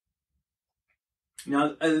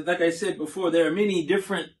 Now, like I said before, there are many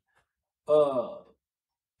different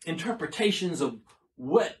interpretations of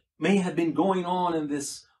what may have been going on in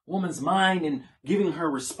this woman's mind and giving her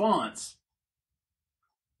response.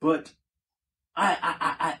 But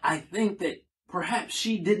I think that perhaps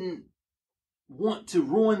she didn't want to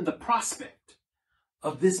ruin the prospect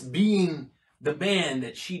of this being the man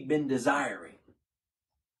that she'd been desiring.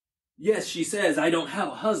 Yes, she says, I don't have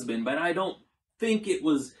a husband, but I don't think it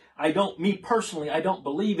was, me personally, I don't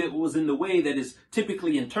believe it was in the way that is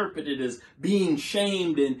typically interpreted as being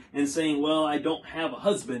shamed and saying, well, I don't have a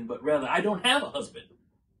husband, but rather, I don't have a husband.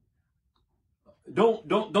 Don't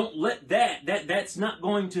let that's not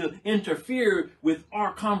going to interfere with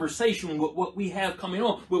our conversation, with what we have coming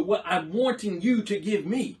on, with what I'm wanting you to give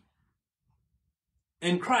me.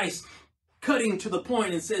 And Christ cutting to the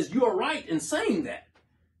point and says, you are right in saying that.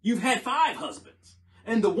 You've had 5 husbands,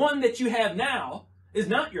 and the one that you have now is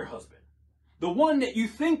not your husband. The one that you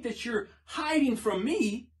think that you're hiding from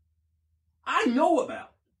me, I know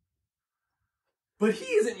about. But he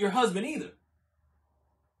isn't your husband either.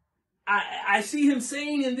 I see him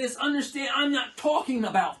saying in this, understand, I'm not talking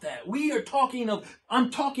about that. I'm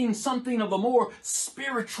talking something of a more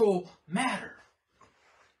spiritual matter.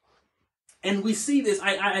 And we see this,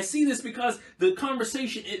 I see this because the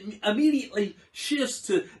conversation it immediately shifts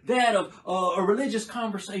to that of a religious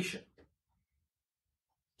conversation.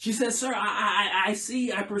 She says, sir,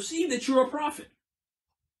 I perceive that you're a prophet.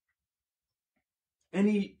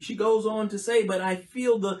 And she goes on to say, but I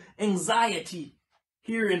feel the anxiety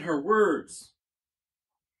here in her words.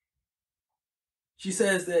 She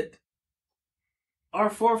says that our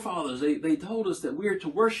forefathers, they told us that we're to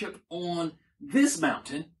worship on this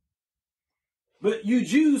mountain. But you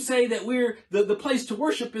Jews say that the place to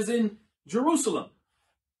worship is in Jerusalem.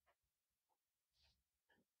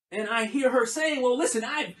 And I hear her saying, well, listen,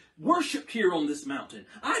 I've worshiped here on this mountain.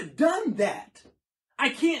 I've done that. I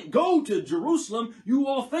can't go to Jerusalem. You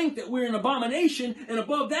all think that we're an abomination. And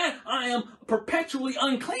above that, I am perpetually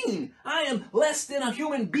unclean. I am less than a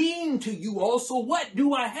human being to you all. So what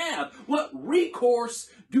do I have? What recourse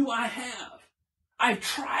do I have? I've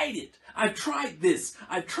tried it. I've tried this.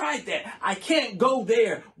 I've tried that. I can't go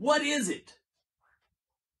there. What is it?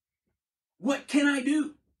 What can I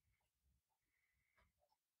do?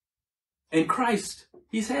 And Christ,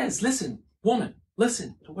 he says, listen, woman,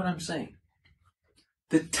 listen to what I'm saying.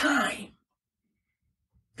 The time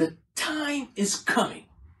is coming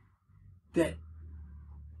that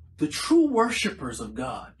the true worshipers of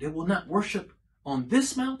God, they will not worship on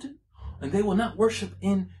this mountain and they will not worship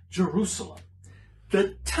in Jerusalem.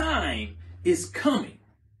 The time is coming,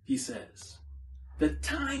 he says. The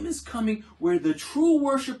time is coming where the true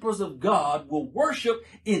worshipers of God will worship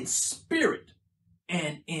in spirit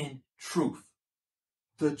and in truth.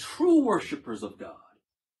 The true worshipers of God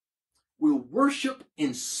will worship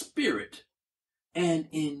in spirit and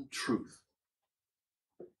in truth.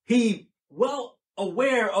 He well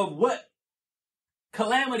aware of what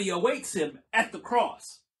calamity awaits him at the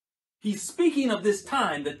cross. He's speaking of this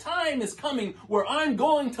time. The time is coming where I'm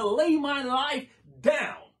going to lay my life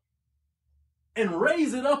down and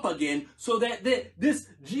raise it up again so that this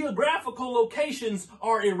geographical locations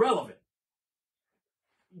are irrelevant.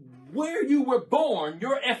 Where you were born,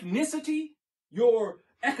 your ethnicity, your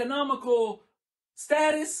economical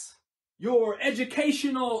status, your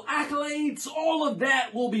educational accolades, all of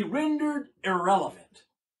that will be rendered irrelevant.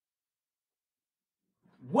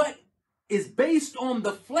 What is based on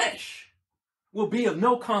the flesh will be of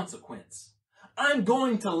no consequence. I'm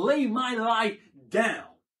going to lay my life down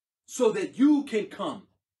so that you can come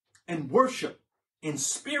and worship in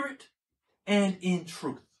spirit and in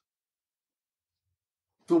truth.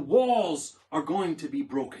 the walls are going to be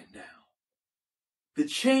broken down. The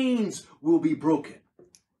chains will be broken.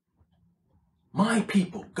 My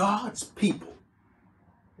people, God's people,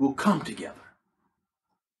 will come together.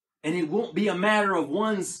 And it won't be a matter of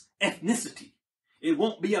one's ethnicity. It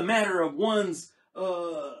won't be a matter of one's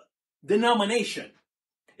denomination.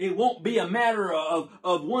 It won't be a matter of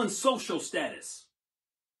one's social status.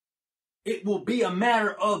 It will be a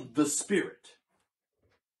matter of the Spirit.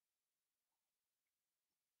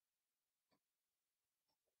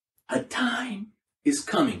 A time is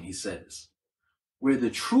coming, he says, where the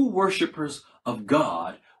true worshipers of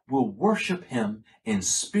God will worship him in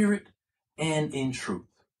spirit and in truth.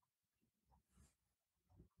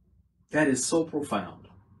 That is so profound.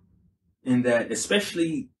 In that,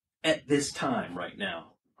 especially at this time right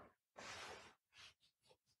now,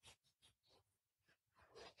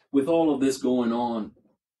 with all of this going on,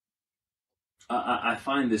 I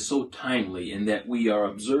find this so timely in that we are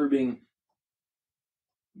observing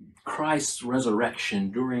Christ's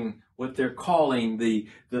resurrection during what they're calling the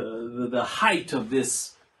height of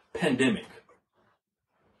this pandemic.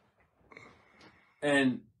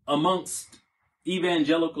 And amongst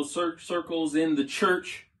evangelical circles in the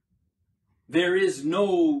church, there is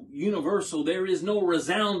no universal, there is no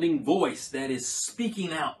resounding voice that is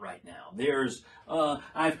speaking out right now.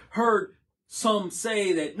 I've heard some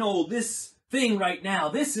say that, no, this thing right now,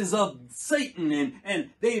 this is of Satan, and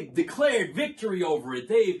they've declared victory over it.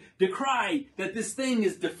 They've decried that this thing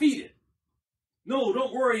is defeated. No,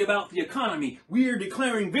 don't worry about the economy. We're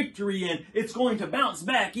declaring victory, and it's going to bounce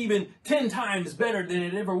back even 10 times better than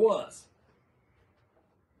it ever was.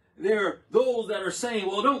 There are those that are saying,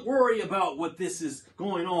 well, don't worry about what this is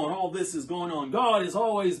going on. All this is going on. God has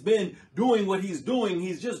always been doing what he's doing.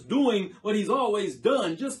 He's just doing what he's always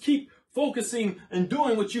done. Just keep focusing and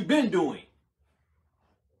doing what you've been doing.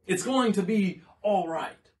 It's going to be all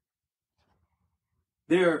right.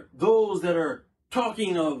 There are those that are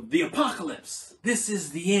talking of the apocalypse. This is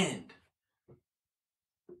the end.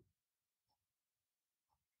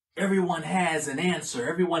 Everyone has an answer.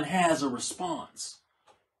 Everyone has a response.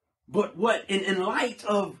 But what, in light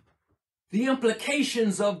of the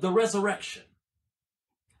implications of the resurrection,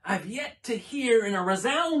 I've yet to hear in a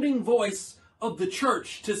resounding voice of the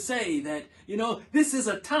church to say that, this is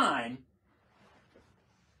a time,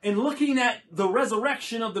 in looking at the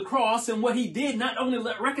resurrection of the cross and what he did, not only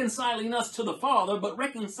reconciling us to the Father, but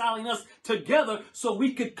reconciling us together so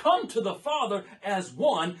we could come to the Father as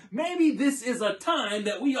one. Maybe this is a time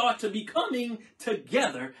that we ought to be coming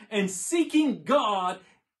together and seeking God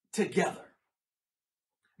together.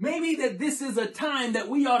 Maybe that this is a time that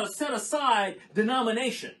we ought to set aside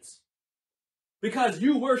denominations. Because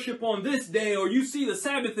you worship on this day, or you see the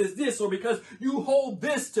Sabbath as this, or because you hold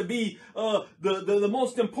this to be the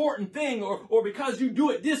most important thing, or because you do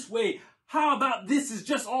it this way. How about this is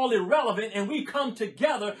just all irrelevant, and we come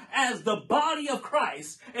together as the body of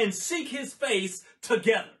Christ and seek his face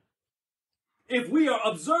together? If we are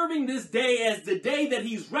observing this day as the day that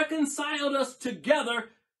he's reconciled us together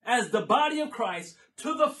as the body of Christ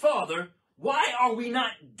to the Father, why are we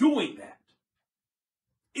not doing that?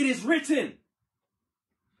 It is written,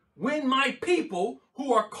 when my people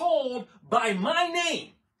who are called by my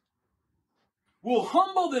name will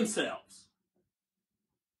humble themselves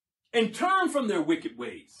and turn from their wicked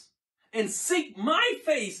ways and seek my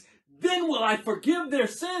face, then will I forgive their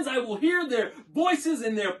sins. I will hear their voices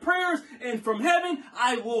and their prayers, and from heaven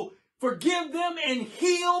I will forgive them and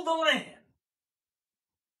heal the land.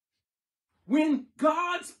 When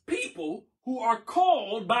God's people who are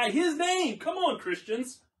called by his name, come on,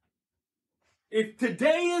 Christians, if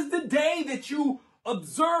today is the day that you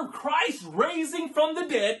observe Christ raising from the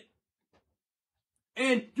dead,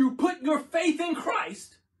 and you put your faith in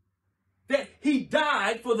Christ, that he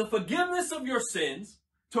died for the forgiveness of your sins,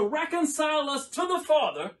 to reconcile us to the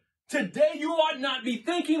Father, today you ought not be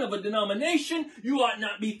thinking of a denomination, you ought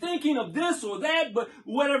not be thinking of this or that, but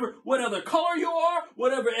what other color you are,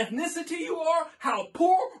 whatever ethnicity you are, how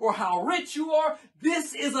poor or how rich you are,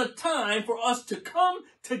 this is a time for us to come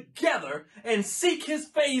together and seek his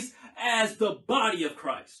face as the body of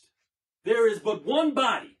Christ. There is but one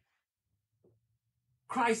body.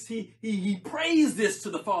 Christ, he prays this to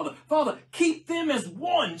the Father. Father, keep them as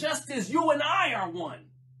one, just as you and I are one.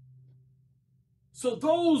 So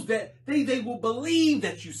those that they will believe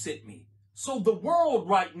that you sent me. So the world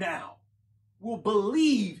right now will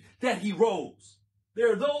believe that he rose.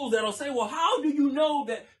 There are those that will say, well, how do you know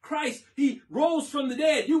that Christ, he rose from the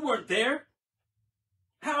dead? You weren't there.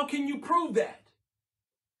 How can you prove that?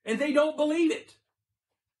 And they don't believe it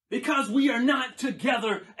because we are not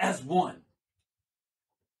together as one.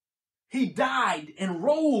 He died and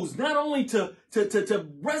rose not only to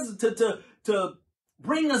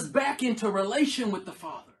bring us back into relation with the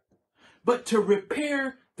Father, but to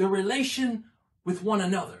repair the relation with one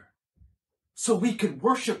another so we could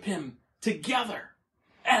worship him together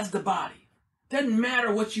as the body. Doesn't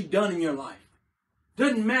matter what you've done in your life.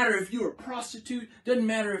 Doesn't matter if you're a prostitute. Doesn't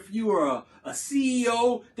matter if you are a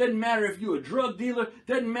CEO. Doesn't matter if you're a drug dealer.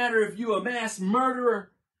 Doesn't matter if you're a mass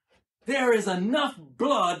murderer. There is enough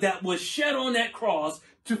blood that was shed on that cross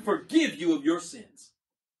to forgive you of your sins.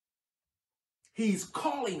 He's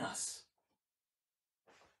calling us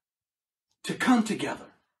to come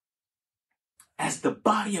together as the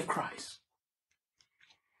body of Christ,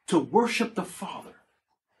 to worship the Father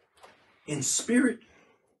in spirit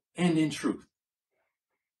and in truth.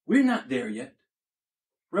 We're not there yet.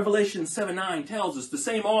 Revelation 7:9 tells us the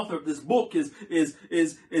same author of this book is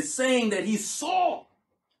saying that he saw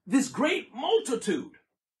this great multitude,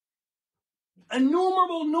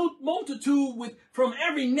 innumerable multitude from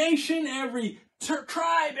every nation, every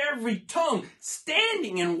tribe, every tongue,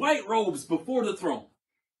 standing in white robes before the throne,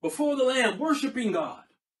 before the Lamb, worshiping God.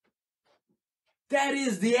 That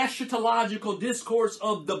is the eschatological discourse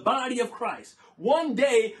of the body of Christ. One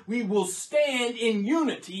day we will stand in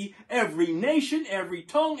unity, every nation, every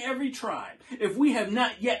tongue, every tribe. If we have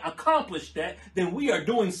not yet accomplished that, then we are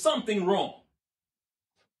doing something wrong.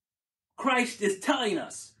 Christ is telling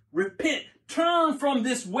us, repent, turn from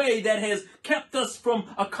this way that has kept us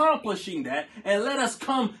from accomplishing that, and let us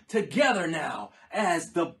come together now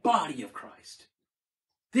as the body of Christ.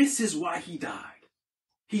 This is why he died.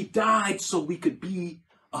 He died so we could be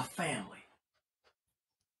a family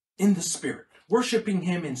in the spirit, worshiping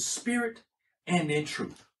him in spirit and in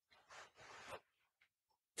truth,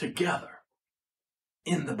 together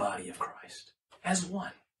in the body of Christ, as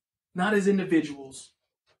one, not as individuals,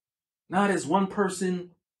 not as one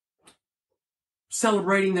person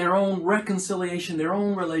celebrating their own reconciliation, their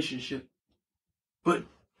own relationship, but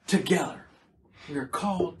together. We are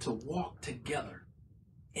called to walk together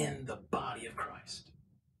in the body of Christ.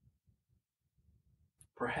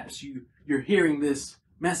 Perhaps you're hearing this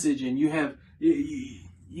message and you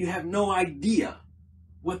have no idea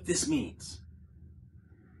what this means.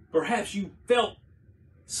 Perhaps you felt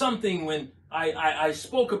something when I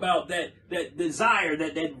spoke about that desire,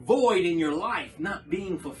 that void in your life not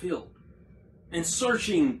being fulfilled, and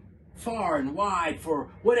searching far and wide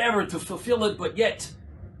for whatever to fulfill it, but yet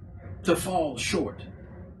to fall short,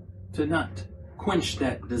 to not quench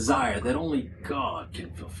that desire that only God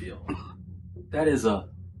can fulfill. That is a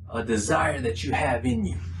desire that you have in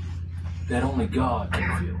you that only God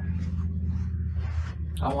can fill.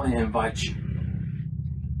 I want to invite you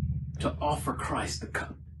to offer Christ the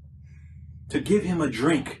cup, to give him a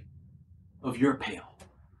drink of your pail.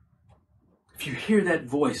 If you hear that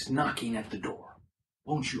voice knocking at the door,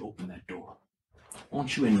 won't you open that door?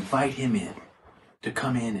 Won't you invite him in to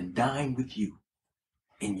come in and dine with you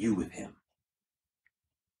and you with him?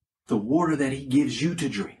 The water that he gives you to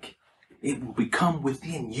drink, it will become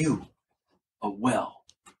within you a well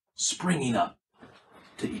springing up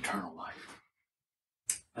to eternal life.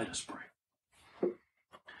 Let us pray.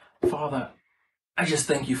 Father, I just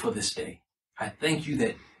thank you for this day. I thank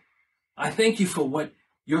you for what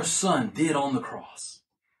your Son did on the cross.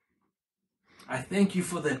 I thank you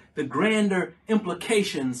for the grander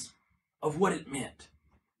implications of what it meant.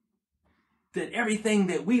 That everything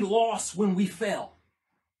that we lost when we fell,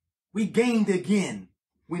 we gained again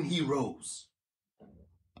when he rose.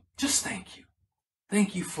 Just thank you.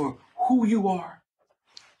 Thank you for who you are.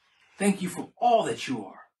 Thank you for all that you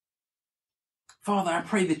are. Father, I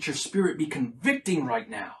pray that your Spirit be convicting right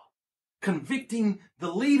now, convicting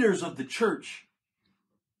the leaders of the church,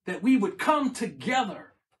 that we would come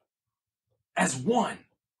together as one,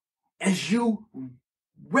 as you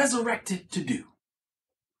resurrected to do,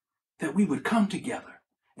 that we would come together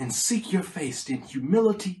and seek your face in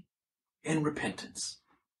humility and repentance,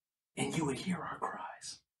 and you would hear our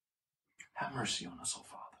cries. Have mercy on us, oh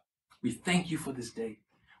Father. We thank you for this day.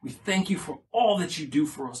 We thank you for all that you do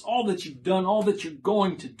for us, all that you've done, all that you're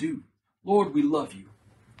going to do. Lord, we love you.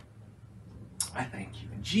 I thank you.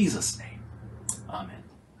 In Jesus' name, amen.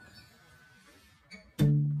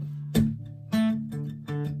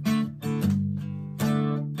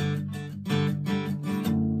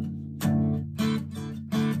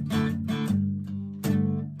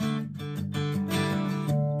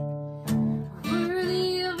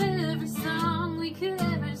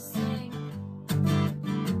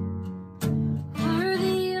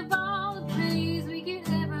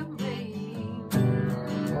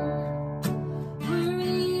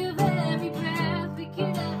 Every breath we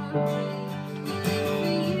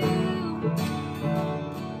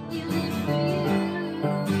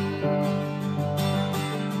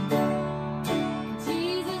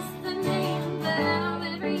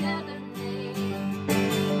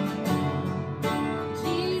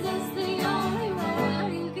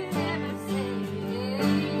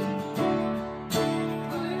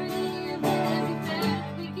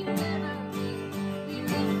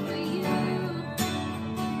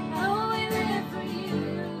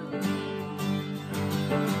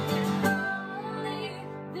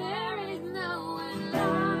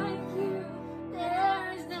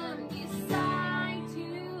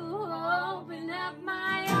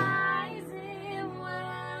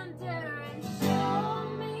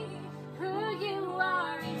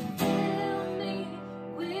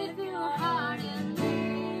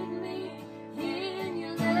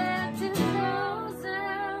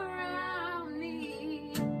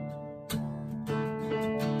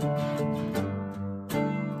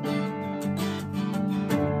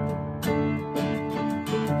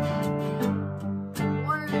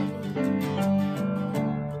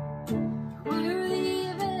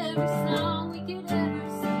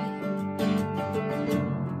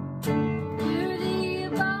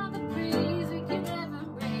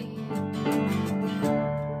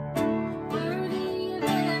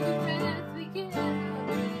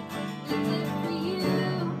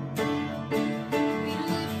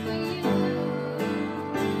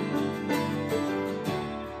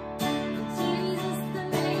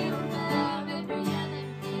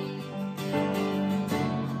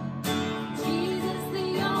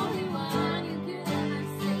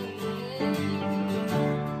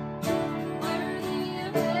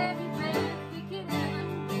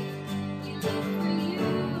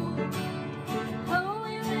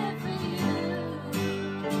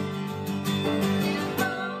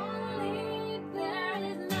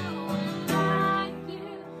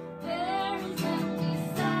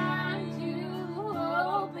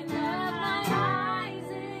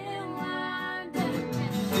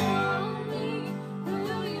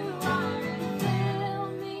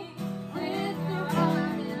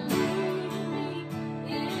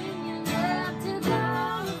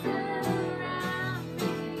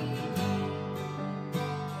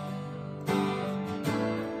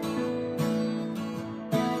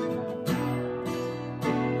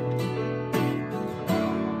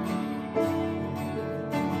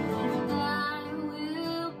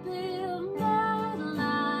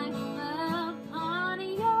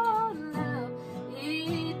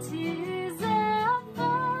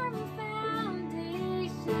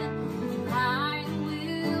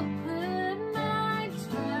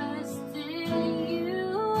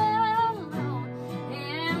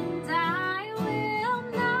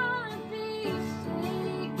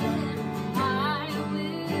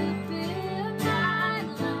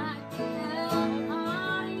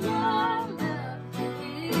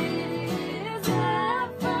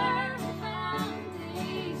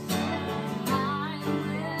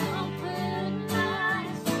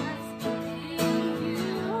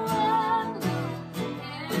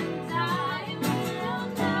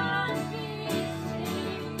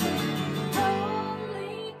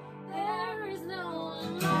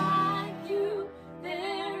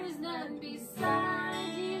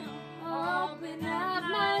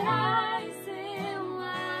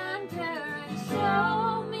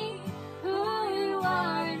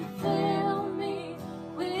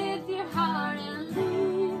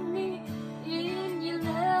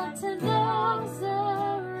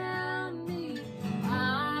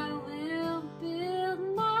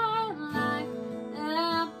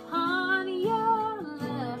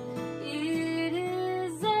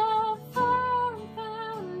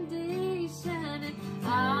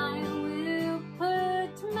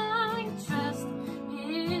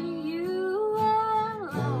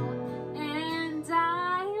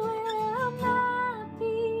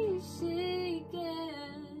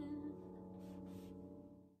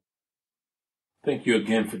Thank you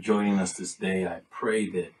again for joining us this day. I pray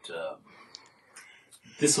that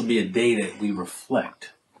this will be a day that we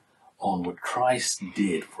reflect on what Christ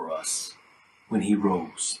did for us when he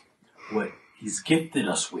rose, what he's gifted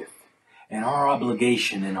us with, and our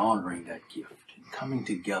obligation in honoring that gift and coming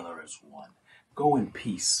together as one. Go in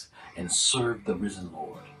peace and serve the risen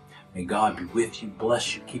Lord. May God be with you,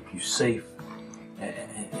 bless you, keep you safe,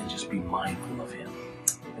 and just be mindful of him.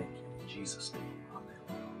 Thank you. In Jesus' name.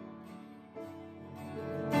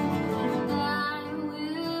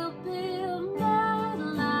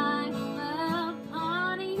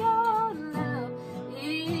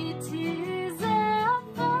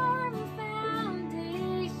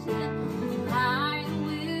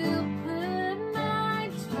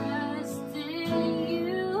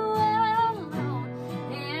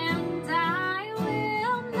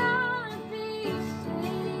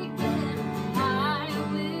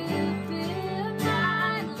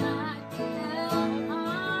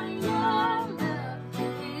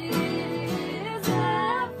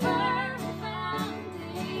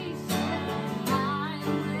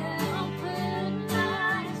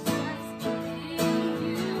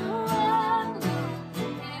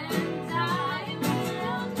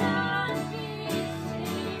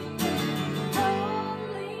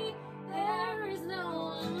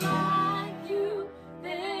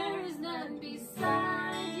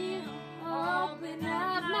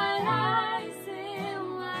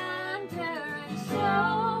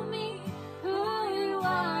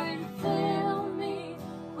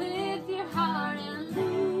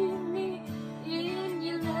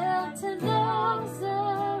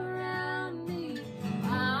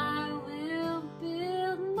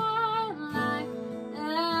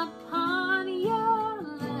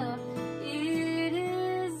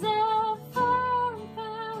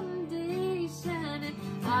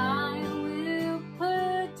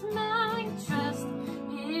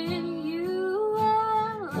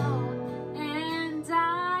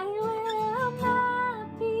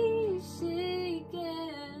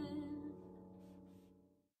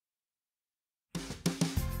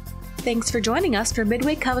 Thanks for joining us for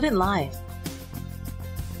Midway Covenant Live.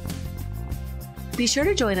 Be sure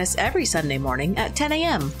to join us every Sunday morning at 10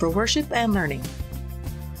 a.m. for worship and learning.